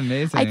 so that's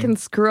amazing. I can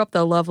screw up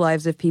the love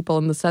lives of people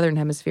in the Southern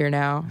Hemisphere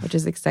now, which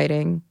is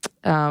exciting.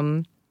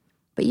 But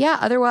yeah,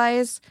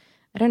 otherwise,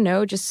 I don't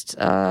know, just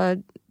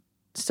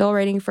still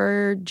writing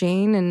for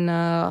Jane and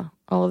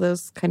all of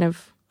those kind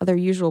of other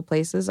usual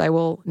places. I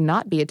will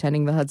not be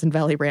attending the Hudson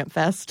Valley Ramp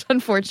Fest,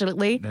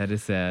 unfortunately. That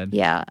is sad.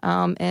 Yeah.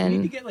 And you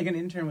need to get like an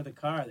intern with a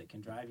car that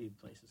can drive you to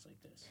places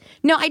like this.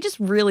 No, I just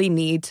really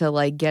need to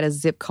like get a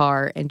zip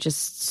car and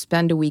just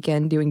spend a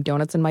weekend doing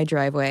donuts in my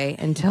driveway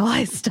until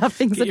I stop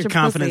being such a pussy. Get your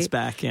confidence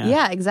back, yeah.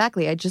 Yeah,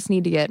 exactly. I just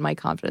need to get my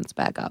confidence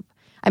back up.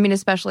 I mean,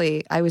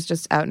 especially I was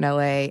just out in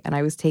LA and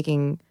I was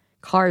taking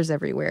cars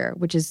everywhere,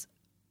 which is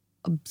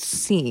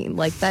obscene.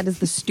 Like that is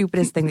the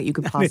stupidest thing that you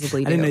could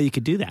possibly do. I didn't know you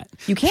could do that.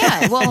 You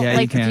can. Well, yeah,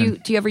 like you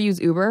do you ever use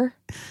Uber?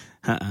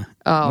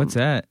 What's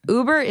that?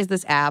 Uber is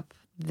this app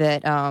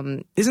that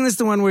isn't this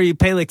the one where you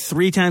pay like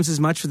 3 times as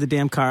much for the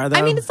damn car though?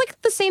 I mean, it's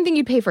like the same thing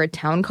you'd pay for a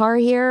town car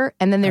here,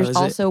 and then there's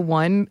also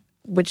one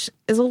which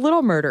is a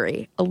little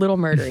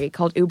murdery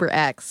called Uber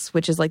X,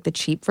 which is like the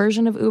cheap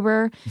version of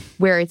Uber,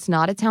 where it's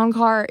not a town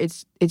car,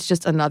 it's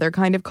just another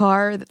kind of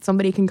car that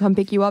somebody can come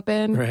pick you up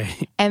in.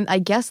 Right. And I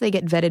guess they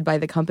get vetted by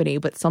the company,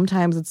 but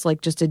sometimes it's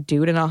like just a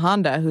dude in a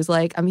Honda who's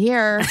like, I'm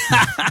here.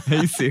 Are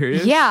you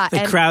serious? Yeah. They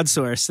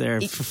crowdsource their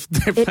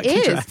it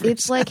is. drivers.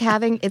 It's like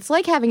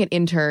having an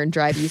intern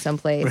drive you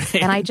someplace.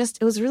 Right. And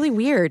it was really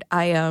weird.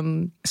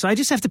 So I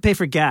just have to pay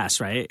for gas,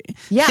 right?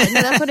 Yeah,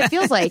 no, that's what it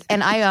feels like.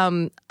 And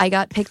I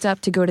got picked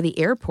up to go to the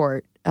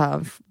airport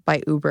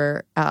by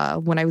Uber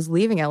when I was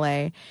leaving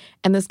LA,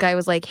 and this guy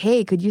was like,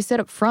 "Hey, could you sit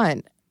up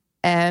front?"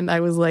 And I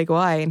was like,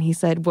 "Why?" And he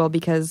said, "Well,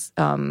 because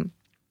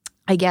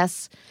I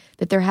guess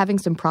that they're having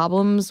some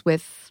problems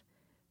with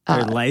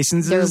their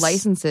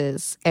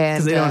licenses, and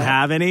because they don't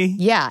have any."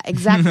 Yeah,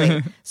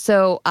 exactly.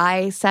 So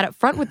I sat up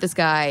front with this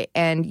guy,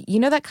 and you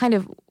know that kind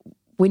of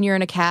when you're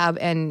in a cab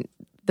and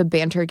the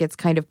banter gets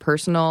kind of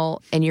personal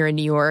and you're in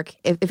New York,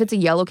 if it's a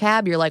yellow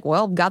cab, you're like,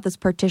 well, got this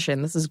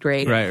partition. This is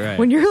great. Right.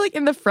 When you're like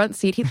in the front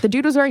seat, the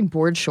dude was wearing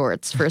board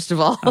shorts, first of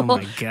all. Oh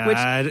my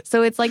God.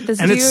 So it's like this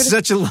and dude. And it's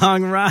such a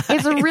long ride.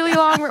 It's a really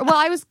long ride. Well,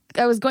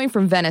 I was going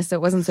from Venice, so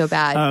it wasn't so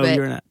bad. Oh, but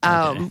you're not.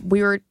 Okay.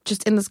 We were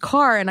just in this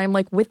car and I'm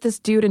like with this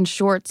dude in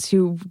shorts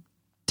who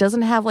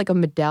doesn't have like a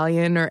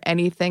medallion or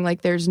anything. Like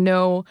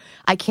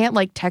I can't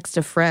like text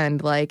a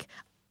friend like,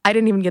 I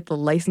didn't even get the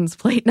license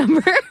plate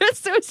number.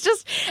 So it's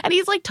just, and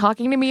he's like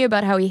talking to me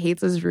about how he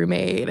hates his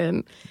roommate.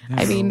 And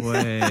I mean,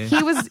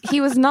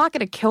 he was not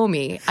going to kill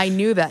me. I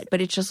knew that,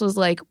 but it just was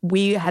like,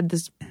 we had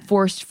this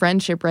forced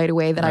friendship right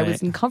away that I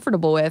was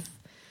uncomfortable with.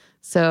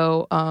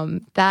 So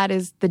that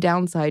is the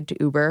downside to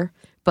Uber.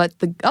 But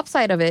the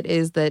upside of it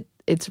is that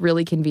it's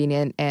really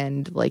convenient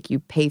and like you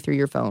pay through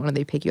your phone and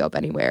they pick you up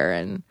anywhere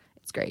and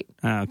it's great.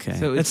 Okay.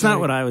 So it's not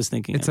what I was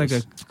thinking. It's like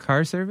a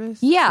car service?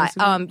 Yeah.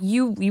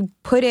 You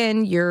put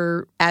in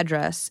your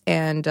address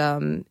and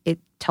it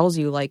tells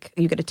you, like,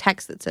 you get a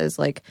text that says,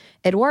 like,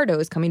 Eduardo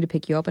is coming to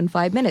pick you up in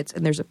 5 minutes.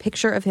 And there's a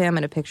picture of him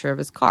and a picture of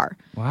his car.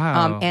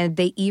 Wow. And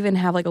they even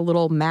have, like, a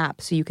little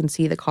map so you can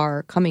see the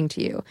car coming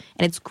to you.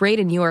 And it's great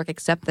in New York,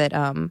 except that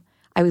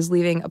I was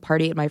leaving a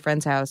party at my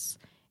friend's house,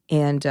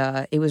 and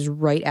it was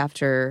right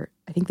after,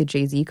 I think, the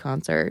Jay-Z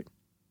concert.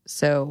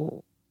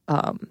 So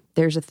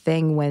there's a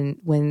thing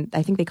when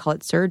I think they call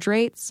it surge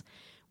rates,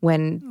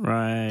 when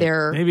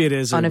they're maybe it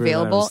is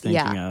unavailable. Of.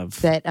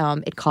 That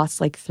it costs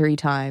like 3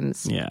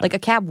 times. Yeah. Like a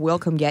cab will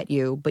come get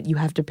you, but you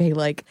have to pay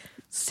like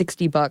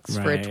 $60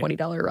 for a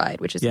 $20 ride,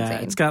 which is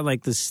insane. It's got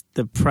like this.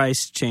 The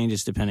price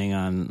changes depending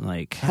on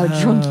like how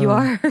drunk you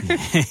are.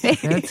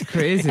 That's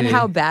crazy. And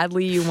how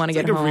badly you want to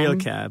get like home. a real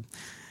cab.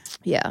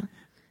 Yeah.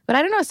 But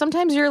I don't know.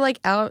 Sometimes you're like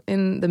out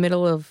in the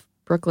middle of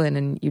Brooklyn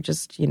and you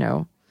just,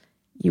 you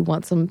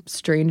want some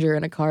stranger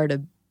in a car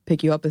to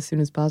pick you up as soon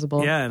as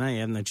possible. Yeah, no, you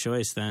have no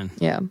choice then.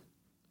 Yeah.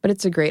 But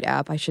it's a great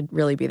app. I should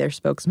really be their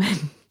spokesman.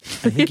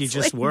 I think you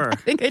just were. I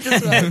think I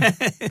just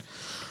was.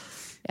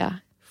 Yeah.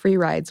 Free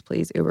rides,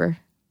 please, Uber.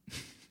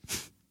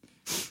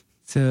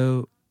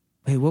 So,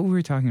 wait, what were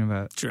we talking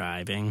about?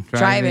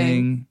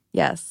 Driving.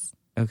 Yes.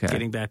 Okay.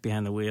 Getting back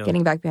behind the wheel.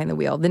 Getting back behind the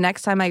wheel. The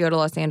next time I go to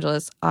Los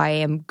Angeles, I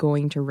am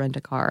going to rent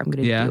a car. I'm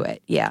going to do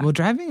it. Yeah. Well,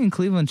 driving in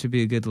Cleveland should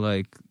be a good,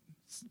 like,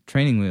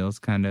 training wheels,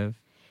 kind of.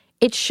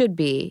 It should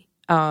be.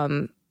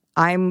 I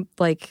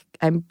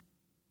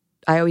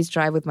always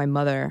drive with my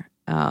mother,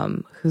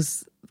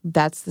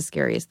 that's the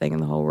scariest thing in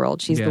the whole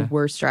world. She's the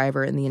worst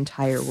driver in the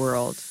entire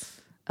world.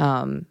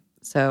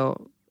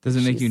 So does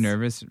it make you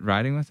nervous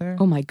riding with her?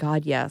 Oh my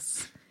God,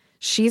 yes.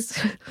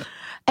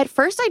 At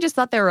first I just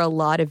thought there were a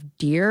lot of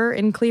deer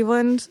in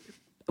Cleveland,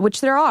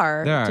 which there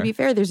are. To be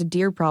fair, there's a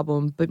deer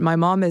problem, but my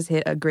mom has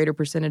hit a greater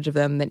percentage of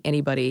them than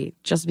anybody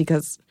just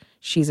because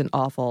she's an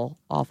awful,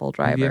 awful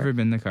driver. Have you ever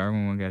been in the car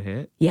when one got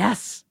hit?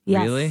 Yes.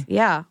 Really?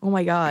 Yeah. Oh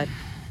my God.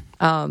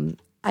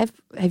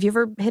 Have you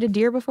ever hit a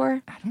deer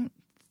before? I don't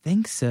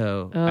think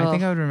so. I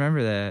think I would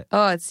remember that.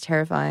 Oh, it's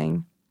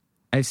terrifying.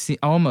 I've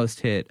almost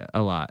hit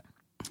a lot.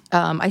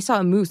 I saw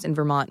a moose in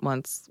Vermont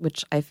once,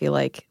 which I feel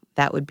like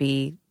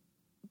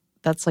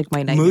that's like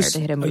my nightmare to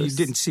hit a moose. Oh, you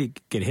didn't see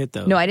it get hit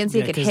though. No, I didn't see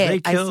it get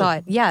hit. I saw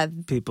it. Yeah,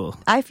 people.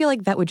 I feel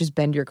like that would just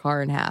bend your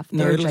car in half.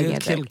 No, They're it'll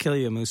gigantic. kill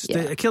you, a moose. Yeah.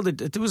 It killed it.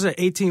 It was an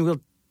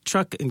 18-wheel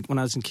truck when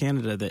I was in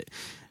Canada that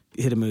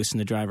hit a moose and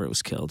the driver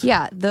was killed.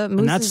 Yeah, the moose.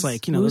 And that's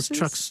like those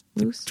trucks.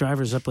 The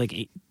driver's up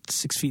like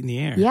 6 feet in the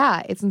air.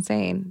 Yeah, it's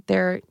insane.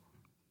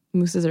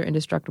 Mooses are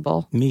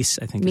indestructible. Meese,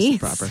 I think, Meese? is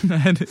the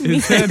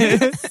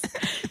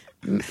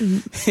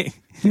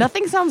proper.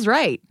 Nothing sounds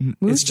right.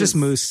 Moose it's just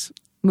moose.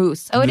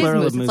 Moose. Oh, it is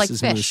Plural moose. of It's like moose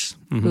is fish.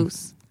 moose. Mm-hmm.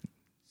 Moose.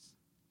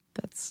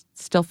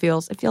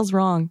 It feels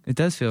wrong. It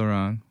does feel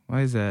wrong.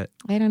 Why is that?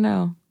 I don't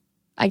know.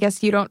 I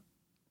guess you don't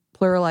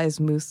pluralize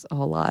moose a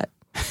whole lot.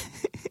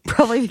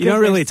 Probably because you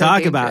don't really so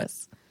talk dangerous. about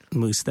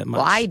moose that much.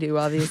 Well, I do,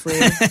 obviously.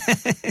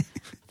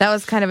 That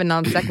was kind of a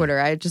non sequitur.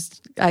 I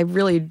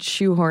really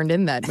shoehorned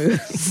in that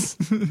moose.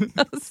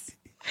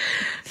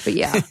 But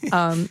yeah,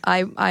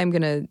 I'm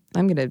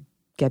gonna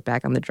get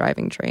back on the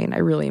driving train. I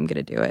really am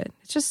gonna do it.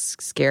 It's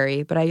just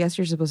scary, but I guess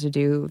you're supposed to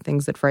do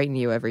things that frighten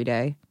you every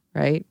day,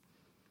 right?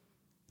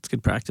 It's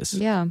good practice.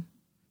 Yeah.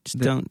 Just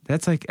don't.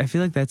 That's like, I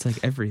feel like that's like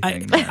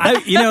everything.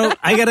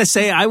 I gotta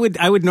say, I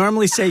would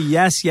normally say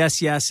yes,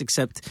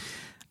 except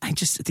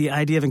the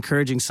idea of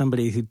encouraging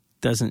somebody who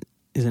isn't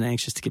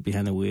anxious to get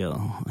behind the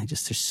wheel.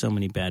 There's so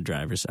many bad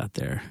drivers out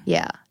there.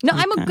 Yeah. No,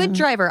 I'm a good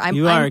driver. I'm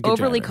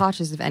overly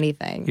cautious of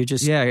anything. You're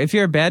just if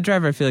you're a bad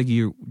driver, I feel like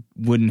you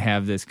wouldn't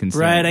have this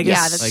concern. Right, I guess.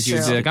 Yeah, that's like true.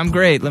 you would be like, I'm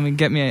great. Let me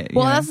get me.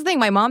 Well, that's the thing.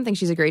 My mom thinks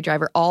she's a great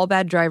driver. All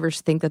bad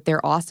drivers think that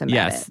they're awesome at it.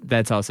 Yes,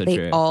 that's also they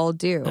true. They all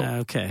do.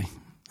 Okay.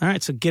 All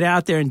right, so get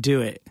out there and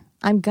do it.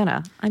 I'm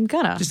gonna.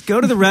 Just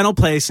go to the rental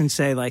place and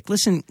say, like,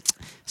 listen,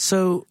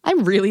 so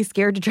I'm really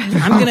scared to drive a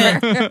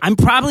car. I'm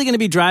probably gonna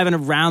be driving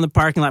around the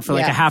parking lot for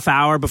like a half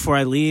hour before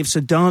I leave, so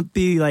don't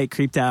be like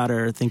creeped out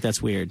or think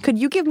that's weird. Could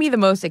you give me the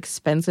most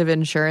expensive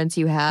insurance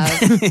you have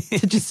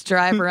to just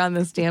drive around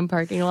this damn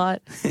parking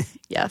lot?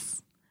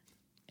 Yes.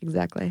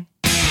 Exactly.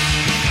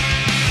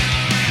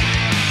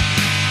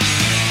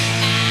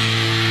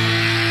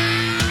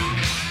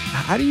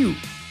 How do you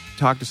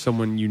talk to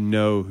someone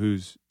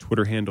whose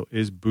Twitter handle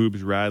is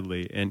Boobs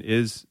Radley and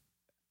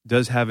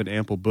does have an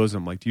ample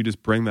bosom? Like, do you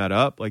just bring that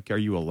up? Like, are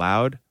you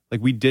allowed?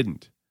 Like, we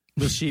didn't.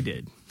 Well, she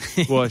did.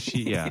 Well,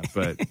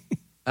 but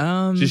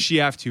Does she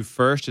have to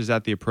first? Is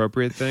that the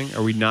appropriate thing?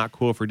 Are we not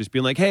cool for just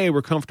being like, hey,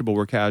 we're comfortable,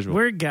 we're casual?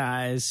 We're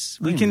guys.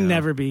 We can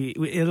never be.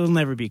 It'll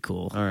never be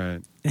cool. All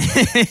right.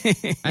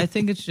 I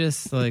think it's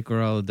just like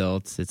we're all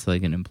adults. It's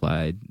like an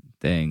implied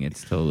thing.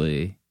 It's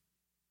totally.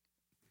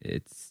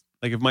 It's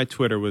like if my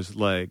Twitter was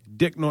like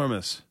Dick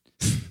Normus.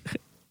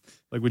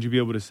 Like, would you be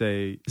able to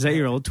say? Is that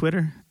your old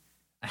Twitter?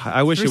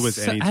 I wish it was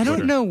any Twitter. I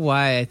don't know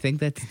why. I think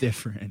that's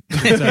different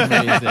for some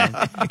reason.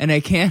 And I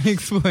can't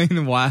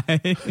explain why.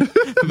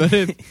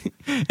 But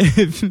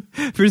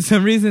if for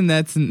some reason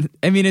that's...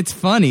 I mean, it's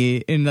funny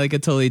in like a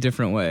totally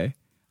different way.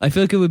 I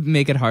feel like it would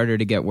make it harder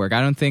to get work.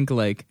 I don't think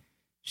like...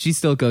 She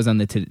still goes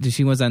on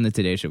she was on the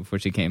Today Show before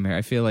she came here.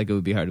 I feel like it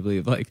would be hard to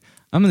believe. Like,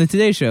 I'm on the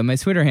Today Show. My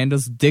Twitter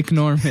handle's Dick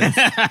Norman.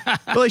 Well,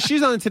 like,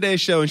 she's on the Today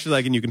Show, and she's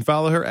like, and you can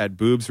follow her at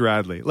Boobs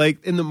Radley.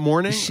 Like, in the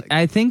morning.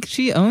 I think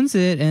she owns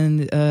it,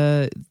 and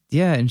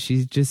and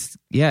she's just,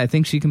 I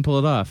think she can pull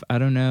it off. I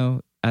don't know.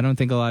 I don't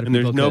think a lot of people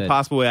And there's no could.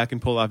 possible way I can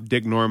pull off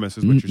Dick Normus,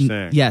 is what you're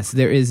saying. Yes,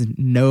 there is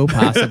no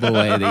possible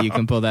way that you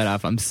can pull that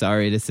off. I'm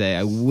sorry to say.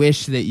 I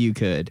wish that you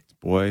could.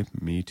 Boy,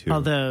 me too.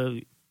 Although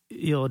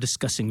you're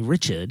discussing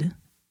Richard,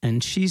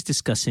 and she's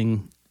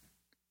discussing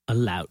a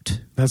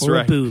lout. That's or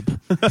right. A boob.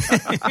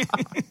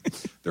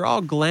 They're all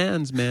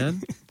glands,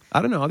 man.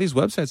 I don't know. All these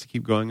websites that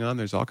keep going on,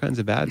 there's all kinds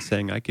of ads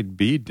saying I could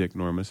be Dick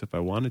Normus if I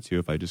wanted to,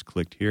 if I just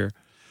clicked here.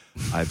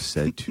 I've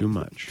said too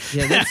much.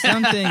 Yeah,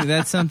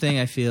 that's something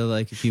I feel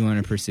like if you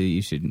want to pursue,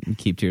 you should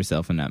keep to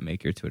yourself and not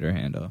make your Twitter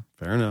handle.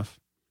 Fair enough.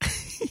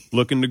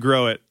 Looking to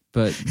grow it.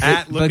 But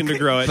at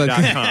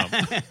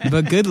lookingtogrowit.com.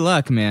 But good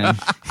luck, man.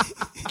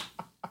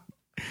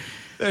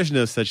 There's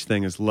no such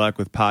thing as luck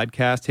with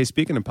podcasts. Hey,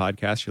 speaking of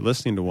podcasts, you're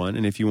listening to one.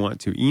 And if you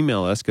want to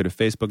email us, go to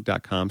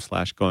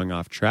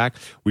facebook.com/goingofftrack.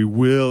 We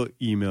will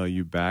email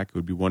you back. It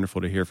would be wonderful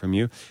to hear from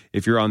you.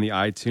 If you're on the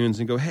iTunes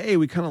and go, hey,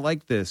 we kind of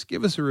like this,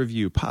 give us a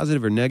review,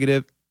 positive or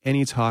negative.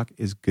 Any talk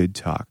is good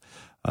talk.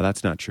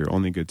 That's not true.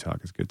 Only good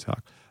talk is good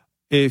talk.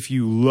 If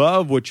you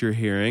love what you're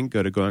hearing,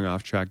 go to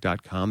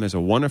goingofftrack.com. There's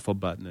a wonderful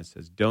button that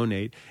says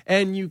donate.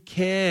 And you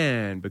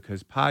can,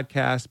 because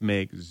podcasts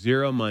make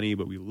zero money,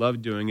 but we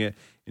love doing it.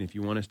 And if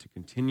you want us to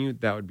continue,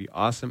 that would be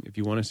awesome. If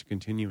you want us to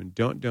continue and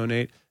don't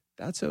donate,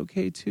 that's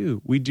okay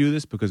too. We do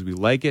this because we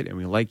like it and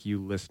we like you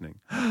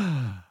listening.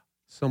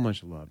 So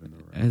much love in the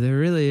room. There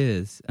really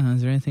is.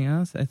 Is there anything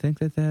else? I think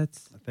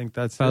that's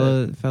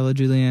follow it. Follow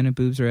Julieanne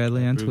Boobs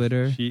Radley on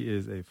Twitter. She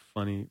is a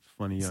funny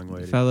young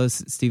lady. Follow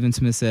Stephen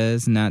Smith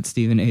Says, not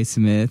Stephen A.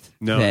 Smith.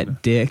 No,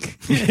 dick.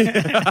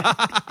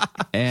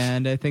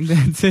 And I think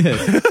that's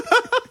it.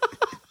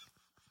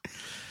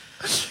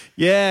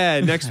 Yeah,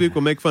 next week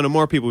we'll make fun of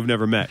more people we've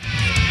never met.